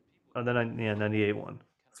 98. Oh, the 98 one.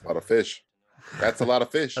 It's a lot of fish. That's a lot of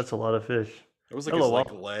fish. That's a lot of fish. It was like Hello,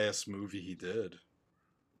 his Wal- last movie he did.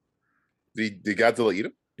 Did Godzilla eat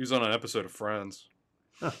him? He was on an episode of Friends.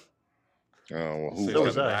 Oh, well, who So So was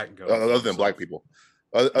wasn't? I. back and go Other than for black himself. people.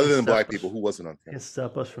 Other than black Stop. people, who wasn't on Can't Friends?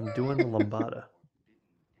 stop us from doing the lambada.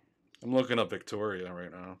 I'm looking up Victoria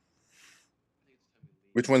right now.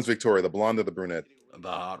 Which one's Victoria, the blonde or the brunette? The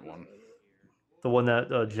hot one. The one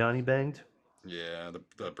that Johnny banged? Yeah,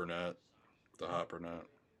 the brunette. The hot brunette.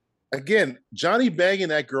 Again, Johnny banging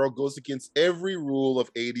that girl goes against every rule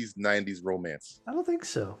of 80s, 90s romance. I don't think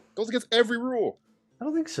so. Goes against every rule. I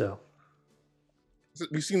don't think so.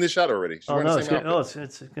 We've seen this shot already. She's Oh wearing no, the it's same gonna, outfit.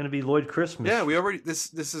 it's gonna be Lloyd Christmas. Yeah, we already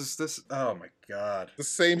this is oh my god. The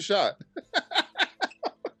same shot.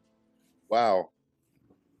 Wow.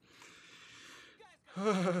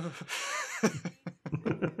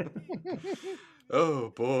 Oh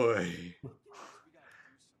boy.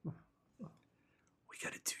 We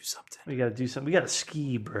gotta do something. We gotta do something. We gotta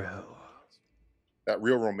ski, bro. That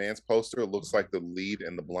Real Romance poster looks like the lead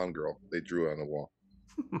and the blonde girl they drew on the wall.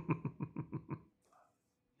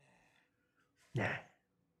 Yeah.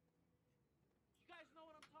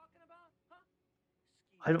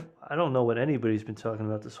 I don't know what anybody's been talking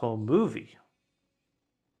about this whole movie.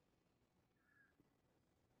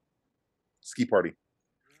 Ski party.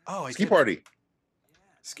 Oh, I Ski get it. party.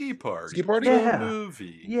 Ski party. Ski party? The Yeah.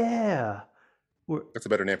 movie. Yeah. We're That's a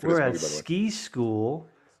better name for we're this at movie, by the way. ski school.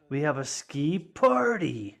 We have a ski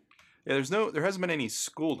party. Yeah, there hasn't been any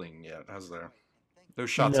schooling yet, has there? No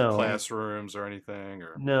shots No. of classrooms or anything,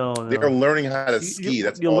 or No, They are no. learning how to You- ski. you-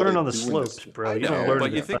 That's you'll all learn they on the do in slopes, this- bro. I You know, don't learn but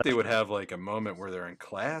in you the think they would classroom. have like a moment where they're in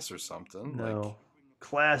class or something? No.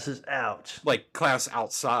 Class is out. Like class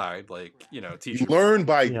outside, like teachers. You learn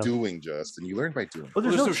by Yeah. doing, Justin. You learn by doing. Well,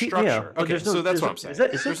 There's no te- structure. Yeah, but Okay, there's no, so that's there's what no- I'm saying. Is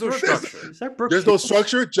that, is There's that no Brooke- structure. Is that Brooke There's no Shields?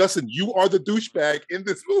 structure, Justin. You are the douchebag in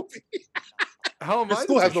this movie. How am Your I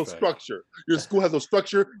school the has no douchebag? structure. Your school has no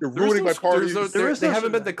structure. You're There's ruining no- my parties. There is they no-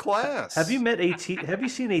 haven't been to class. Have you met Have you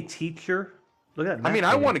seen a teacher? Look at that. I mean,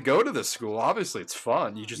 Matt I man. want to go to this school. Obviously, it's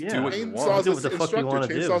fun. You just do Yeah. what you Chainsaw's want. Do what the the fuck you wanna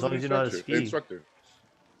instructor. do, as Chainsaw's long the as you know how to instructor. ski. Instructor.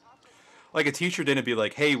 Like a teacher didn't be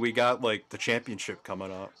like, "Hey, we got like the championship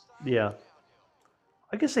coming up." Yeah.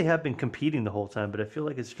 I guess they have been competing the whole time, but I feel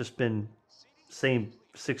like it's just been same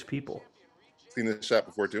 6 people. Seen this shot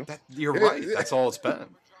before too. You're right. That's all it's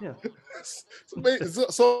been. Yeah.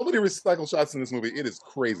 So many recycled shots in this movie. It is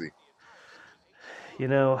crazy. You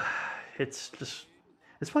know, it's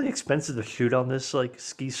probably expensive to shoot on this like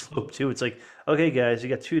ski slope too. It's like, okay, guys, you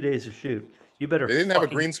got 2 days to shoot. You better. They didn't have a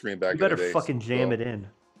fucking- green screen back You in the better day. fucking jam so it in.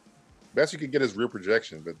 Best you could get is real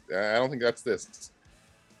projection, but I don't think that's this.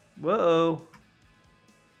 Whoa.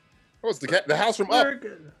 Oh, it's the house from Up. We're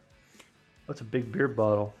good. What's a big beer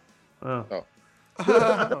bottle? Oh.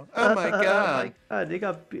 Oh my god. God, they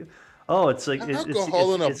got. Oh, it's like it's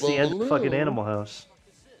Alcohol in a it's the fucking balloon. Animal House.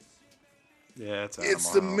 Yeah, it's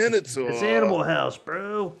It's the Animal House. Minotaur. It's Animal House,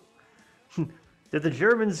 bro. Did the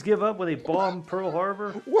Germans give up when they bombed Pearl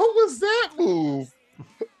Harbor? What was that move?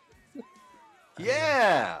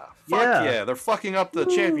 Yeah. Fuck Yeah. yeah. They're fucking up the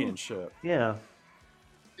championship. Yeah.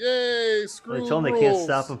 Yay! Screw They told them they can't rules.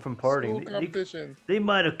 stop them from partying. School competition. They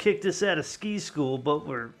might have kicked us out of ski school, but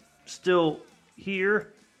we're still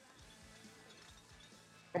here.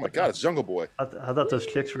 Oh my God, it's Jungle Boy. I thought those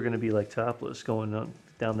chicks were going to be like topless going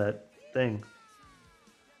down that thing.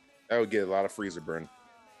 That would get a lot of freezer burn.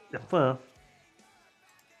 Well,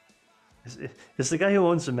 is the guy who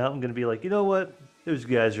owns the mountain going to be like, you know what? Those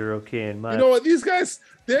guys are okay in my. You know what? These guys,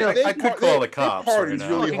 I could call the cops right parties now.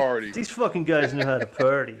 really hardy. These fucking guys know how to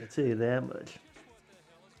party. I'll tell you that much.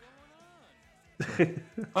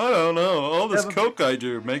 I don't know. All this coke I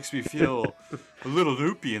do makes me feel a little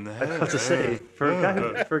loopy in the I head. have to say, for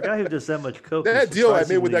a guy who does that much coke, That he's deal I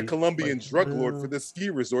made with that surprisingly, Colombian like, drug lord for this ski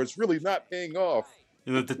resort is really not paying off.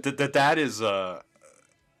 You know, that is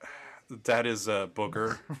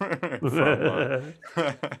Booger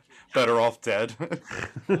from Better Off Dead.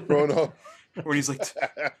 Growing up, When he's like,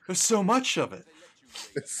 there's so much of it.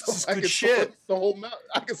 it's This is I good can shit. start the whole mountain.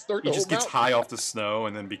 I can start He the just whole gets mountain. high off the snow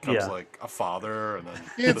and then becomes Yeah. like a father. And then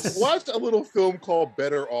Kids, watch a little film called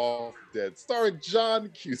Better Off Dead, starring John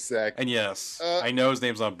Cusack. And yes, I know his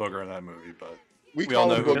name's not Booger in that movie, but We we all call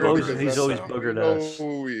know him who Booger Always- because he's that's always how boogered we know us.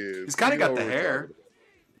 who he is. He's kinda We got know the who we're hair. talking about.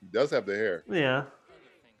 He does have the hair. Yeah.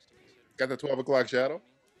 Got the 12 o'clock shadow.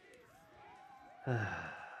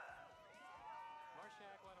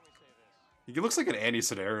 he looks like an Andy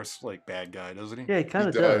Sedaris like bad guy, doesn't he? Yeah, he kind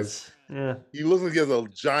of He does. does. Yeah. He looks like he has a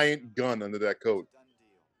giant gun under that coat.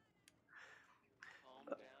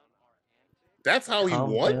 That's how he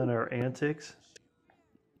Calm won? down our antics.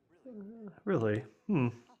 Really? Hmm.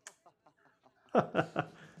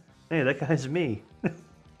 Hey, that guy's me.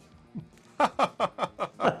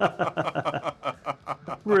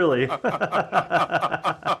 Really? Fake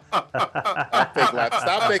laugh.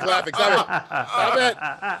 Stop fake laughing. Stop it.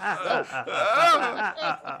 Stop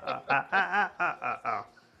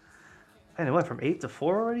Man, it went from 8 to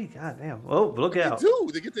 4 already? God damn. Oh, look it. out. They do.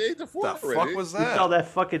 They get to 8 to 4 The already. fuck was You that? saw that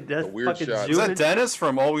fucking, weird fucking shot. Is zoom that in? Dennis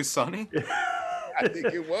from Always Sunny? I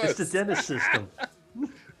think it was. It's the Dennis system.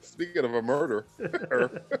 Speaking of a murder.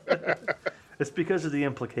 It's because of the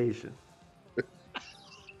implication.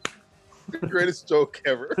 Greatest joke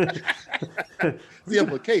ever. The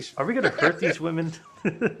implication. Are we going to hurt these women?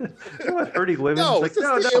 You know what, hurting women? No, Like, it's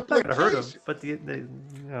just the I'm not going to hurt them. implication. But you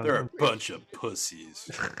know, They're a bunch of pussies.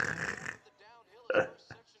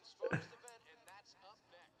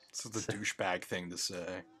 This is the douchebag thing to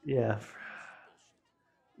say. yeah.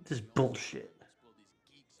 Just bullshit.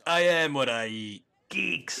 I am what I eat.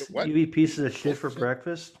 Geeks. What? You eat pieces of shit for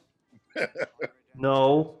breakfast?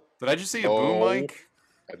 No. Did I just see a Oh. boom mic?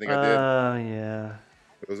 I think I did. Yeah.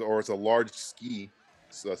 Or it's a large ski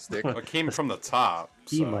stick. It came from the top.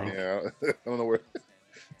 Ski So. mic. Yeah. I don't know where.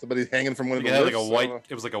 Somebody's hanging from one of It the had like lifts. a I don't know. white.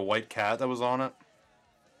 It was like a white cat that was on it.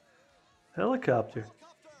 Helicopter.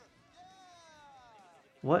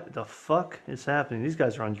 What the fuck is happening? These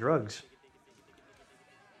guys are on drugs.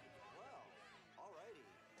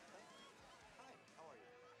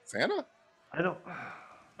 Santa? I don't.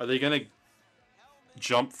 Are they gonna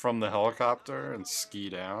jump from the helicopter and ski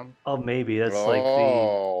down? Oh, maybe that's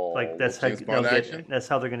Oh, like that's how James Bond they'll action? get, that's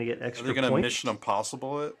how they're gonna get Are extra they gonna points. Mission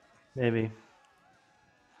Impossible it? Maybe.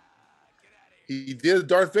 He did a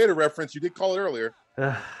Darth Vader reference. You did call it earlier.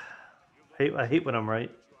 I hate when I'm right.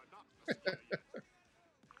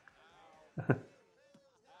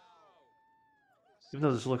 Even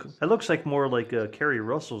though it looks like more like Kerry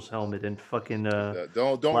Russell's helmet in fucking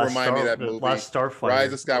Don't Last remind me of that the movie. Last Starfighter.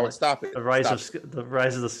 Rise of Skywalker. Stop it. the rise Stop of the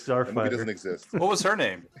rise of the That movie doesn't Starfighter. exist. What was her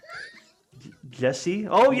name? Jesse?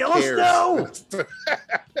 Oh, Who Yellowstone!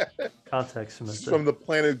 cares? Context She's semester. from the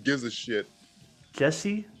planet who gives a shit.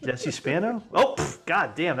 Jesse Spano? Oh,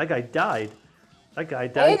 god damn, that guy died. That guy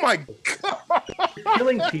died. Oh my god!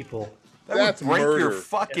 Killing people. That That's would break your murder.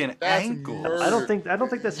 fucking That's ankles. murder. I don't think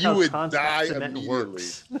that's You how would contact die cement immediately.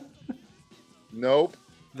 works. Nope.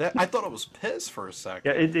 I thought it was piss for a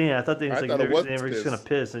second. Yeah, I thought they, was I like, thought it was they were just gonna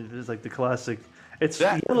piss. It was like the classic. It's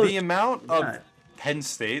That Yellow- the amount of Yeah. Penn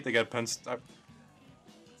State, they got Penn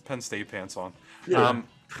State pants on. Yeah.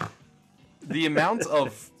 The amount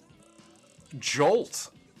of jolt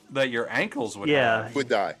that your ankles would Yeah. have. Would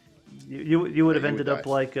die. you would have you ended would up die.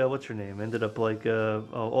 like what's her name? Ended up like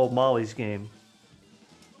old Molly's game.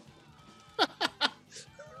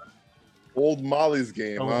 Old Molly's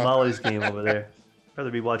game, Old huh? Molly's game over there. I'd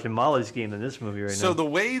rather be watching Molly's game than this movie right So now. the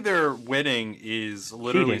way they're winning is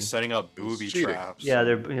literally Cheating. setting up booby Cheating. traps. Yeah,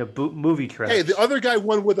 they're movie traps. Hey, the other guy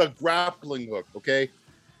won with a grappling hook, okay?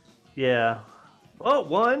 Yeah. Oh,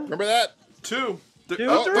 one. Remember that? Two.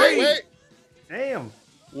 Oh, Three. wait. Damn.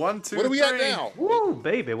 1, 2, What are we at 3. now? Woo,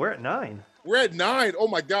 baby, we're at 9. We're at 9. Oh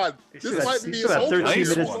my god, this might be his whole 13 nice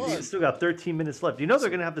minutes. one. You still got 13 minutes left. You know they're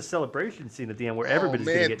gonna have the celebration scene at the end where everybody's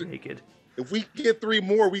gonna man. get naked. If we get 3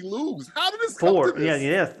 more, we lose. How did this come 4. to this?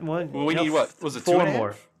 Yeah. Well, we need what? Was it 4 2.5?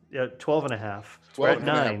 more? Yeah, 12 and a half. 12 We're at and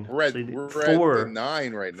a half. 9. We're at, So you need we're four, at the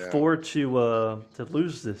 9 right now. 4 to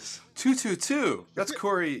lose this. 222. That's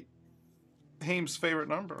Corey Haim's favorite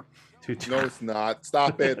number. 2. No, it's not.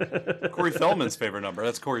 Stop it. Corey Feldman's favorite number.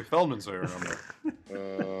 That's Corey Feldman's favorite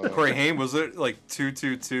number. Corey Haim, was it like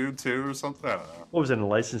 2222 or something? I don't know. What was it? A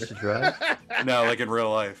license to drive? No, like in real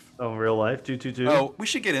life. Oh, in real life, 222. Oh, we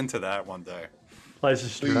should get into that one day.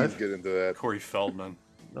 License to Please drive. get into that. Corey Feldman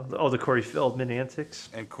Oh, the Corey Feldman antics.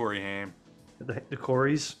 and Corey Haim. The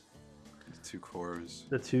Corys. The two Corys.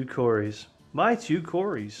 The 2 Corys. My 2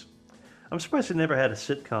 Corys. I'm surprised they never had a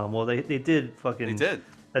sitcom. Well, they did fucking. They did.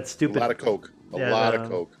 That A stupid. lot of coke. A Yeah, lot of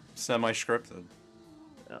coke. Semi-scripted.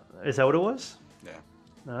 Is that what it was? Yeah.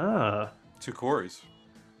 Ah. Two Corys.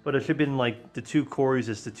 But it should have been like the 2 Corys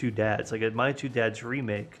is the 2 dads. Like My 2 Dads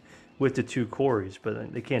remake with the 2 Corys,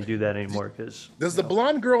 but they can't do that anymore because Does the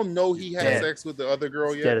blonde girl know he had dead. sex with the other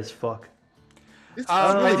girl yet? dead as fuck. It's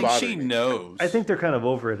I really think she bothering me. knows. I think they're kind of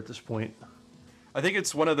over it at this point. I think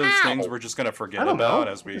it's one of those things we're just gonna forget I don't about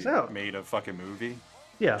know. as we It's out. made a fucking movie.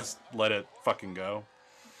 Yeah. Just let it fucking go.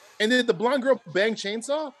 And did the blonde girl bang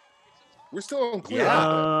Chainsaw? We're still unclear.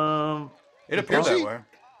 Yeah. It appears Did that she? way. I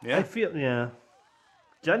Yeah. feel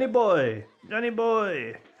Johnny boy.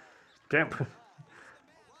 Damn.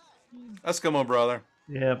 Eskimo brother.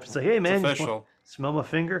 Yeah. Say, hey man, you official. want- smell my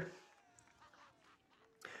finger.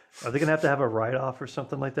 Are they gonna have to have a ride off or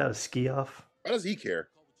something like that? A ski off? Why does he care?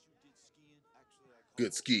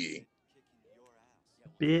 Good skiing.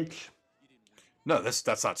 Bitch. No, that's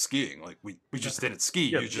not skiing. Like we just didn't ski.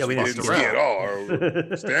 Yeah, You just yeah, we fucked Didn't didn't ski around. at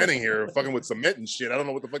all. Or standing here fucking with cement and shit. I don't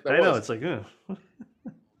know what the fuck that I was. know. It's like,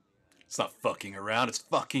 It's not fucking around. It's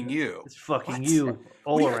fucking you. it's fucking What? you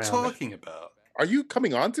all What are around. you talking about? Are you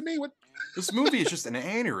coming on to me? What? This movie is just an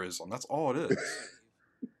aneurysm. That's all it is.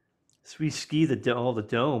 So we ski the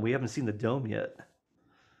dome. We haven't seen the dome yet.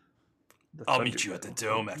 The I'll Thunder meet you at the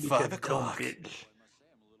dome at Meet you 5 the dome, o'clock. bitch.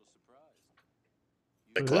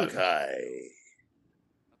 The clock high.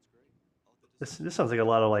 This sounds like a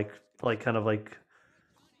lot of like kind of like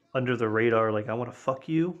under the radar, like I want to fuck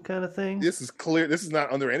you kind of thing. This is clear. This is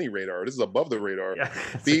not under any radar. This is above the radar. Yeah,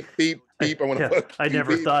 it's Beep, beep, beep. I want to yeah, fuck I you.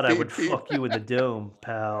 never Beep, thought I beep, would beep. fuck you in the dome,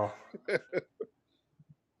 pal.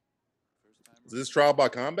 Is this trial by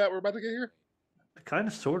combat we're about to get here? Kind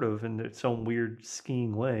of, sort of, in its own weird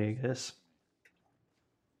skiing way, I guess.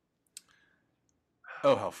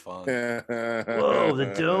 Oh, how fun. Whoa,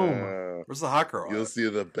 the dome. Where's the hot girl? You'll at? see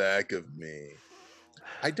the back of me.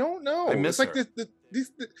 I don't know. I miss it's like her.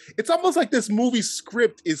 it's almost like this movie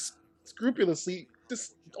script is scrupulously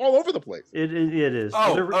just all over the place. It is.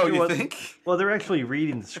 Oh, you well, think? Well, they're actually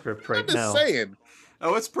reading the script right I'm just now. saying.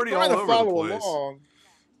 Oh, it's pretty Trying all to over the follow place. along.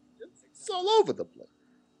 It's all over the place.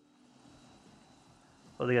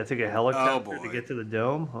 Oh, they got to take a helicopter to boy. get to the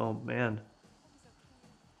dome. Oh man.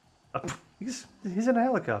 He's in a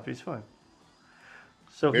helicopter. He's fine.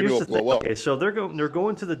 So Maybe here's it'll the thing. blow up. Okay, so they're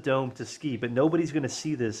going to the dome to ski, but nobody's going to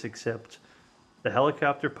see this except the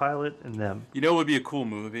helicopter pilot and them. You know what would be a cool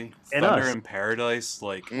movie? And Thunder us. in Paradise,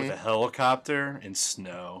 like with a helicopter and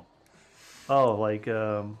snow. Oh, like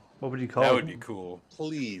what would you call That it? would be cool.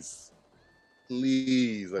 Please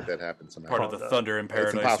let that happen somehow. Part of the Thunder in It's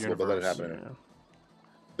Paradise impossible, but let it universe. happen. Yeah.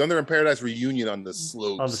 Thunder in Paradise reunion on the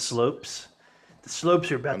slopes. On the slopes. The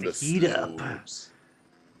slopes are about On to the heat up. slopes.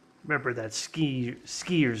 Remember that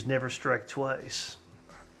skiers never strike twice.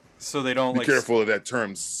 So they don't Be like. careful of that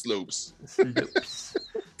term, slopes. Slopes.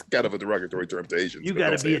 It's kind of a derogatory term to Asians. You but got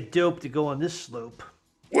don't to say be a it. dope to go on this slope.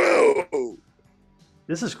 Whoa!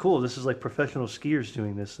 This is cool. This is like professional skiers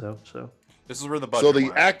doing this, though. So This is where the budget. So the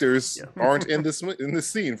went. actors Yeah. aren't in this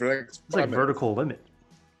scene for the next it's like 5 minutes. vertical limit.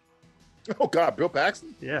 Oh God, Bill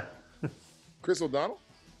Paxton, Yeah. Chris O'Donnell.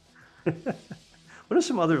 What are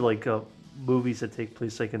some other like movies that take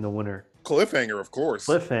place like in the winter? Cliffhanger, of course.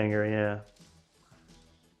 Cliffhanger, yeah.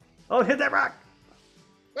 Oh, hit that rock!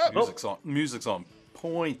 Oh, Music's on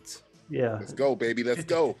point. Yeah. let's go, baby. Let's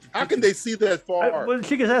go. How can they see that far? When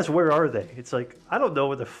she gets asked, where are they? It's like, I don't know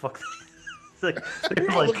where the fuck. It's like, they're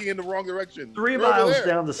We're all like looking in the wrong direction. 3 They're over miles there.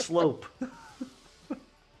 down the slope.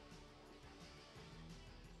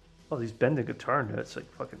 Oh, these bending guitar notes, like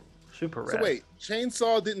fucking super rad. So wait,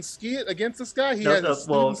 Chainsaw didn't ski it against this guy? He No, had no, his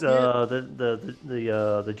well, students ski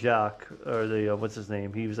it? the jock or the what's his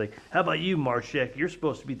name? He was like, "How about you, Marshek? You're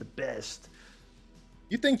supposed to be the best."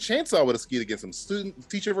 You think Chainsaw would have skied against him?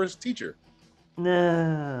 Teacher versus teacher.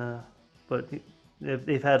 Nah, but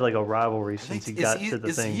they've had like a rivalry since he got to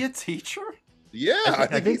the thing. Is he a teacher? Yeah, I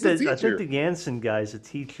think he's a teacher. I think the Jansen guy's a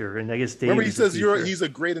teacher, and I guess Dave. Remember, he says he's a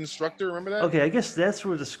great instructor. Remember that? Okay, I guess that's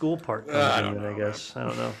where the school part comes in. I guess I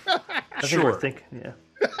don't know. I think we're thinking, yeah.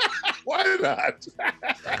 Why not?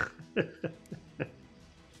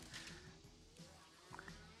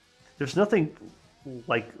 There's nothing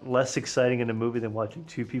like less exciting in a movie than watching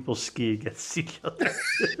two people ski against each other.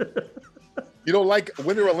 You don't like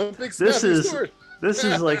Winter Olympics? This is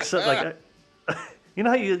like something like. You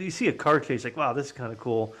know how you see a car chase, like, wow, this is kind of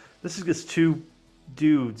cool. This is just two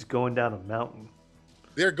dudes going down a mountain.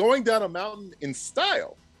 They're going down a mountain in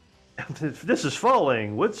style. This is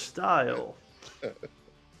falling with style.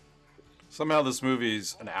 Somehow this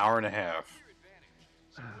movie's an hour and a half.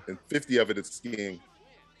 And 50 of it is skiing.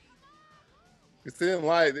 They didn't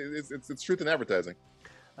lie. It's truth in advertising.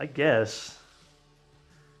 I guess.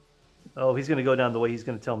 Oh, he's going to go down the way he's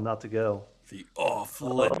going to tell him not to go. The off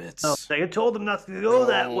limits. Oh, I told him not to go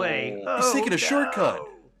that way. He's taking a shortcut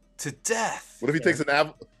to death. What if he takes an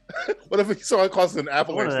What if he saw it causes an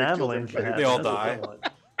avalanche? They all die.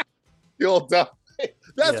 They all die.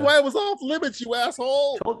 That's why it was off limits, you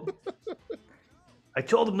asshole. I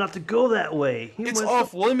told him not to go that way. It's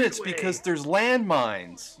off limits because there's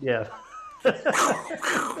landmines. Yeah. It's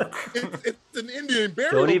an Indian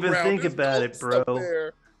burial Don't even ground. think There's about it,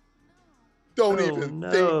 bro. Don't even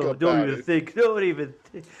think about Don't even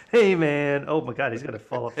think. Hey, man. Oh, my God. He's going to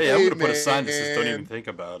fall off. Hey, I'm going to put a sign that says don't even think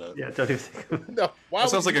about it. Yeah, don't even think about it. No, that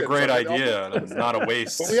sounds like a great idea. And it's not a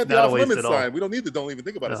waste. But we had the off-limits sign. We don't need the don't even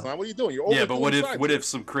think about it sign. What are you doing? You're but what if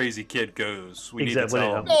some crazy kid goes? We need to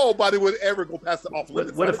tell him. Nobody would ever go past the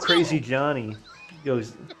off-limits sign. What if Crazy Johnny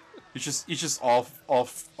goes... He's just off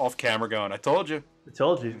camera going, I told you. I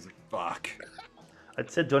told you. He's like, fuck. I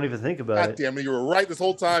said don't even think about God it. damn it, you were right this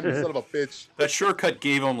whole time, you son of a bitch. That shortcut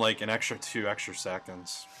gave him like an extra 2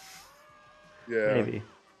 seconds. Yeah. Maybe.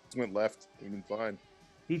 Just went left. Would have been fine.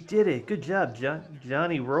 He did it. Good job,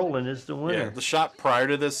 Johnny Rowland is the winner. Yeah, the shot prior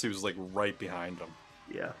to this, he was like right behind him.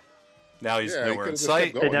 Yeah. Now he's nowhere in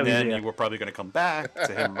sight, and then you were probably going to come back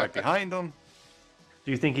to him right behind him.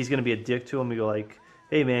 Do you think he's going to be a dick to him? You go like,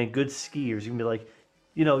 hey man, good skiers. He's going to be like,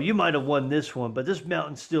 you know, you might have won this one, but this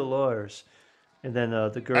mountain's still ours. And then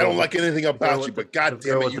the girl. I don't like anything about you, but goddamn it, you can ski.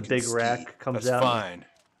 The girl with the big ski. rack comes That's out. fine.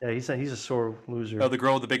 Yeah, he's a sore loser. Oh, the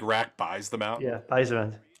girl with the big rack buys the mountain? Yeah, buys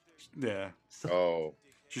it. Yeah. Oh.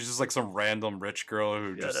 She's just like some random rich girl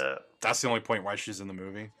who just. That's the only point why she's in the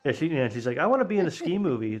movie. Yeah, she's like, I want to be in a ski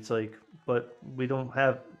movie. It's like, but we don't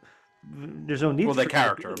have. There's no need. Well, for the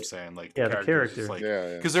character, I'm saying, like the character. Like,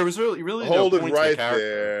 yeah. Because there was really hold no it point right to the character.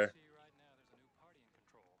 there.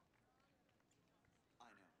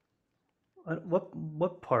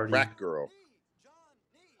 What party? Rack girl.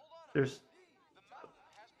 There's.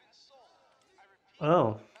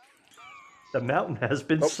 Oh. The mountain has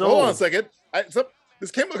been sold. Hold on a second.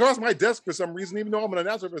 This came across my desk for some reason, even though I'm an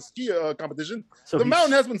announcer for a ski competition. So the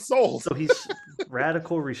mountain has been sold. So he's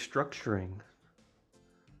radical restructuring.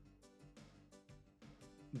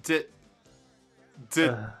 Did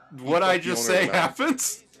what I just say happened?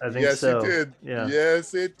 I think so. Yes, it did. Yeah.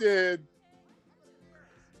 Yes, it did.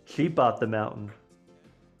 She bought the mountain.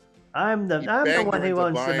 I'm the one who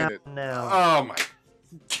owns the mountain now. Oh my!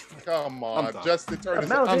 Come on, Justin, turn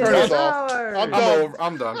this off.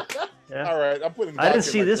 I'm done. Yeah. All right, I'm putting. I didn't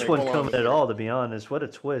see this one coming at all, to be honest. What a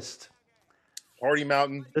twist! Party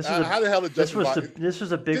Mountain. This is how the hell did Justin? This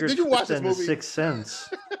was a bigger did you watch twist than this The movie? Sixth Sense.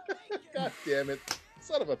 God damn it!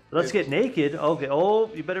 Son of a. Let's bitch. get naked. Okay.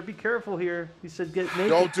 Oh, you better be careful here. He said get naked.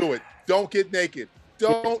 Don't do it. Don't get naked.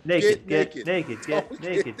 Don't Get get naked.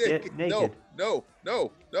 Get naked. No.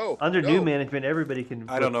 Under new management, everybody can.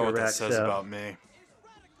 I don't know book what their that racks says out. about me.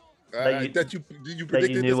 That you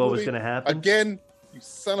predicted knew this what movie? was going to happen again. You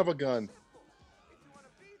son of a gun.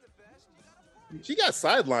 She got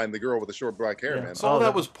sidelined, the girl with the short black hair, man. So all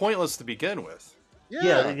that was pointless to begin with.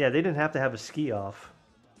 Yeah. They didn't have to have a ski off.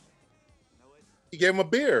 He gave him a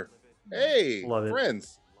beer. Hey, Love it.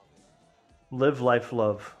 friends. Live life,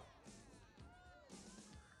 love.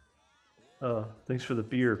 Thanks for the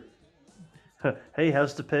beer. Hey,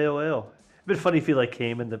 how's the pale ale? It'd been funny if he like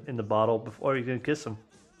came in the bottle before you could kiss him.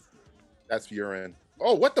 That's urine.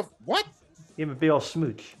 Oh, what? Give him a big old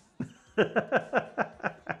smooch.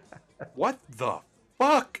 What the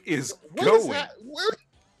fuck is What going? is that? Where?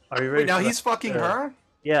 Are you ready? Wait, now for he's fucking her?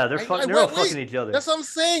 Yeah, they're all fucking each other. That's what I'm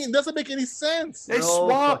saying. It doesn't make any sense. They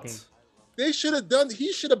swapped. They should have done.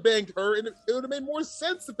 He should have banged her, and it would have made more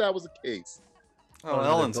sense if that was the case. Oh,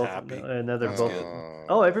 Ellen's happy. And now they're both. good.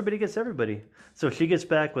 Oh, everybody gets everybody. So she gets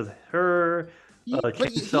back with her, But he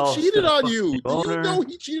Chainsaw cheated on fuck you. the Do you owner. know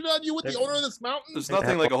he cheated on you with the owner of this mountain? There's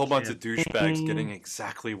nothing like a whole bunch of douchebags getting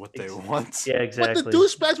exactly what they want. Yeah, But exactly. the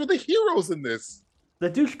douchebags were the heroes in this. The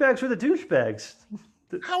douchebags were the douchebags.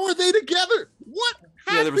 How are they together? What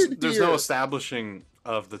Yeah, happened there's here no establishing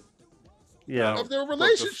of the Yeah. of their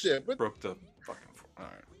relationship? But broke the fucking. All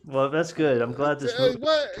right. Well, that's good. I'm glad this movie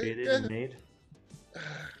what? was created and made.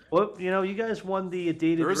 Well, you guys won the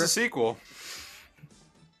dated. There is a sequel.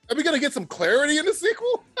 Are we gonna get some clarity in the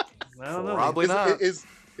sequel? I don't know. Probably not. Is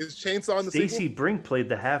Chainsaw in the Stacey sequel? Brink played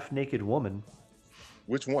the half-naked woman.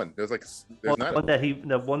 Which one? There's like Well, there's the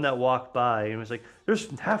not. one that walked by and was like, "There's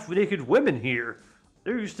half-naked women here.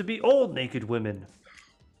 There used to be old naked women."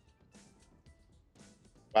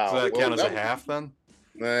 Wow. Does that well, count as a was- half then?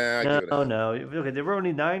 Nah, I give it a No, half. no. Okay, there were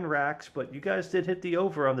only 9 racks, but you guys did hit the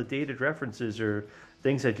over on the dated references or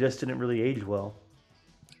things that just didn't really age well.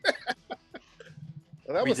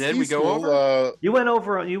 Well, that We was did? We go C-School, over? You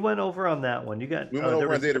went over on that one. You got We went there over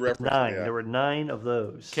on was dated reference, 9. yeah. There were 9 of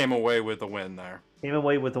those. Came away with a win there. Came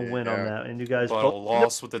away with a win on Yeah. that, and you guys But a both.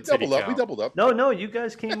 loss with the We titty doubled up. We count. doubled up. No, you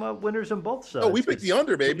guys came up winners on both sides. No, we picked the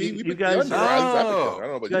under, baby. You We picked guys- the under. I don't know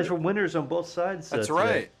Oh. about You guys were winners on both sides. That's today.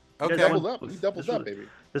 right. You guys Okay. doubled won- up. We doubled this up, was- baby.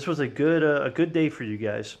 This was a good day for you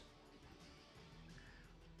guys.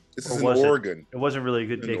 This Or is in was it? Oregon. It wasn't really a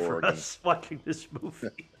good In day for Oregon. us watching this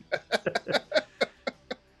movie.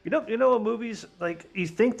 You know what movies like you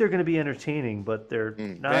think they're going to be entertaining, but they're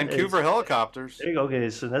not. Vancouver as, helicopters. There you go. Okay,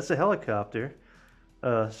 so that's a helicopter.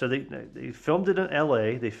 So they filmed it in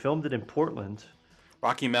L.A. They filmed it in Portland.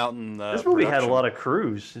 Rocky Mountain. This movie had a production. lot of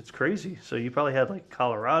crews. It's crazy. So you probably had like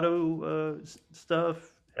Colorado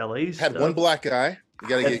stuff, L.A. stuff. Had one black guy. You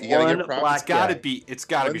gotta Had get one props. black It's got to guy. be. It's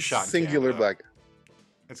got to One be shot in singular Canada. black.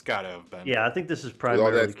 It's got to have been. Yeah, I think this is With all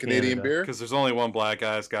primarily that Canadian Canada. beer. Because there's only one black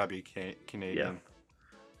guy. It's got to be Canadian.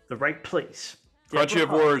 The right place. Country of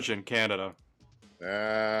Deborah Hart. origin, Canada. Boom,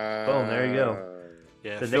 there you go.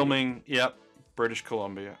 Yeah, The filming. Yep, British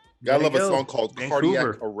Columbia. Gotta There love you a go. song called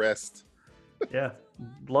Vancouver. Cardiac Arrest. Yeah,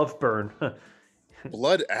 Love Burn.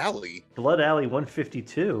 Blood Alley. Blood Alley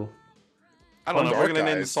 152. I don't know. Dark We're gonna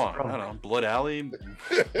name the Eyes. song. I don't know. Blood Alley,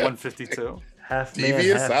 152. Half man,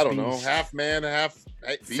 Devious? half I don't know. beast. Half man, half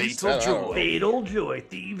beast? Fatal I don't know. Joy. Fatal Joy,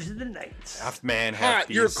 Thieves of the Night. Half man, half Hot,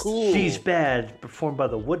 you're beast. cool. She's Bad, performed by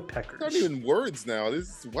the Woodpeckers. Not even words now.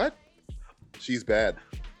 This is what? She's bad.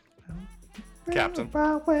 Captain.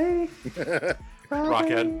 Right way,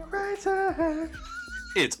 Rockhead. right side.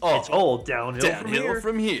 It's all, It's all downhill, downhill from here.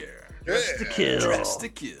 from here. Dress to kill. Dress to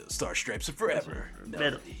kill. Star Stripes are forever.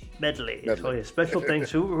 Medley. Medley. Oh yeah, special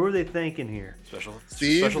thanks. Who are they thanking here? Special,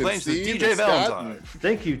 Steve special and thanks to Steve DJ and Scott Valentine. and-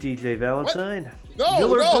 Thank you, DJ Valentine. No,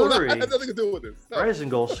 Miller no, Brewery. that has nothing to do with this. No. Rising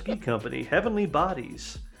Goal Ski Company, Heavenly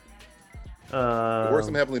Bodies. Worse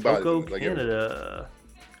than Heavenly Bodies, Coco like Canada,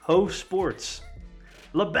 Ho Sports,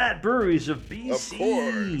 Labatt Breweries of BC. Of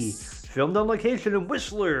course. Filmed on location in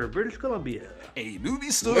Whistler, British Columbia. A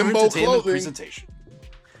movie store Limbo entertainment Clothing. presentation.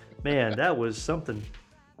 Man, that was something.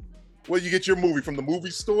 Where you get your movie from the movie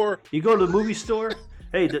store? You go to the movie store.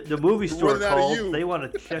 Hey, the movie store Running out of called. you. They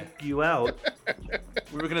want to check you out.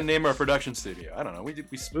 We were gonna name our production studio. I don't know. We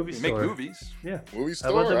Movie make store. movies. Yeah. Movie How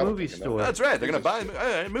store? about I the don't movie fucking know. store? That's right. They're gonna buy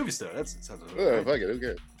a movie store. That sounds. Fuck it, who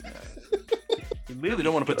cares? You really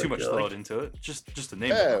don't want to put too much store, thought into it. Just the name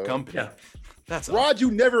Yeah. of the company. Yeah. That's all. Rod,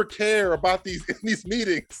 you never care about these in these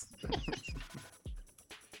meetings.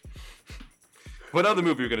 What other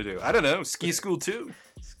movie are we gonna do? I don't know. Ski School 2.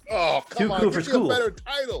 Oh, Too come on, cool give for me a school. better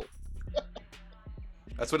title.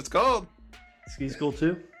 That's what it's called. Ski School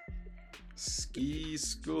 2? Ski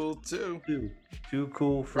School 2. Too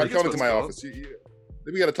cool for Rod, that's come what into it's my called. office.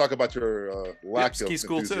 We got to talk about your lack Ski of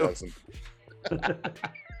School too. enthusiasm.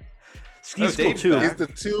 Ski Oh, School Dave's 2.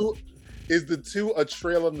 back. Is the two a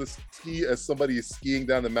trail on the ski as somebody is skiing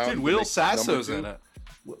down the mountain? Dude, to Will make number Sasso's two? in it.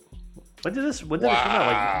 When did it come out?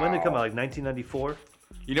 Like when did it come out? Like 1994?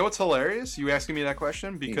 You know what's hilarious? You asking me that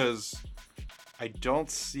question because I don't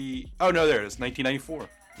see. Oh no, there it is. 1994.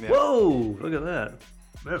 Yeah. Whoa! Look at that.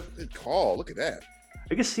 Man, Good call. Look at that.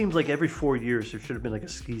 I guess it seems like every 4 years there should have been like a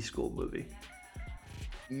ski school movie.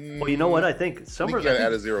 Well, you know what? I think I summer. think you got to I add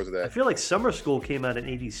think- a zero to I that. feel like Summer School came out in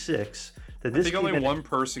 '86. Then I this think came only in one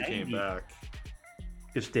person 90. came back.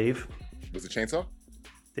 Just Dave. Was it Chainsaw?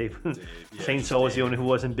 Dave. yeah, Chainsaw was the only who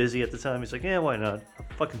wasn't busy at the time. He's like, yeah, why not?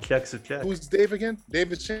 Fucking check's a check. Who's Dave again?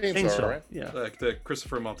 David Chainsaw, right? Yeah. Like the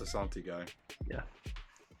Christopher Montesanti guy. Yeah.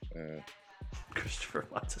 Uh, Christopher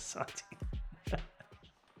Mazzasanti.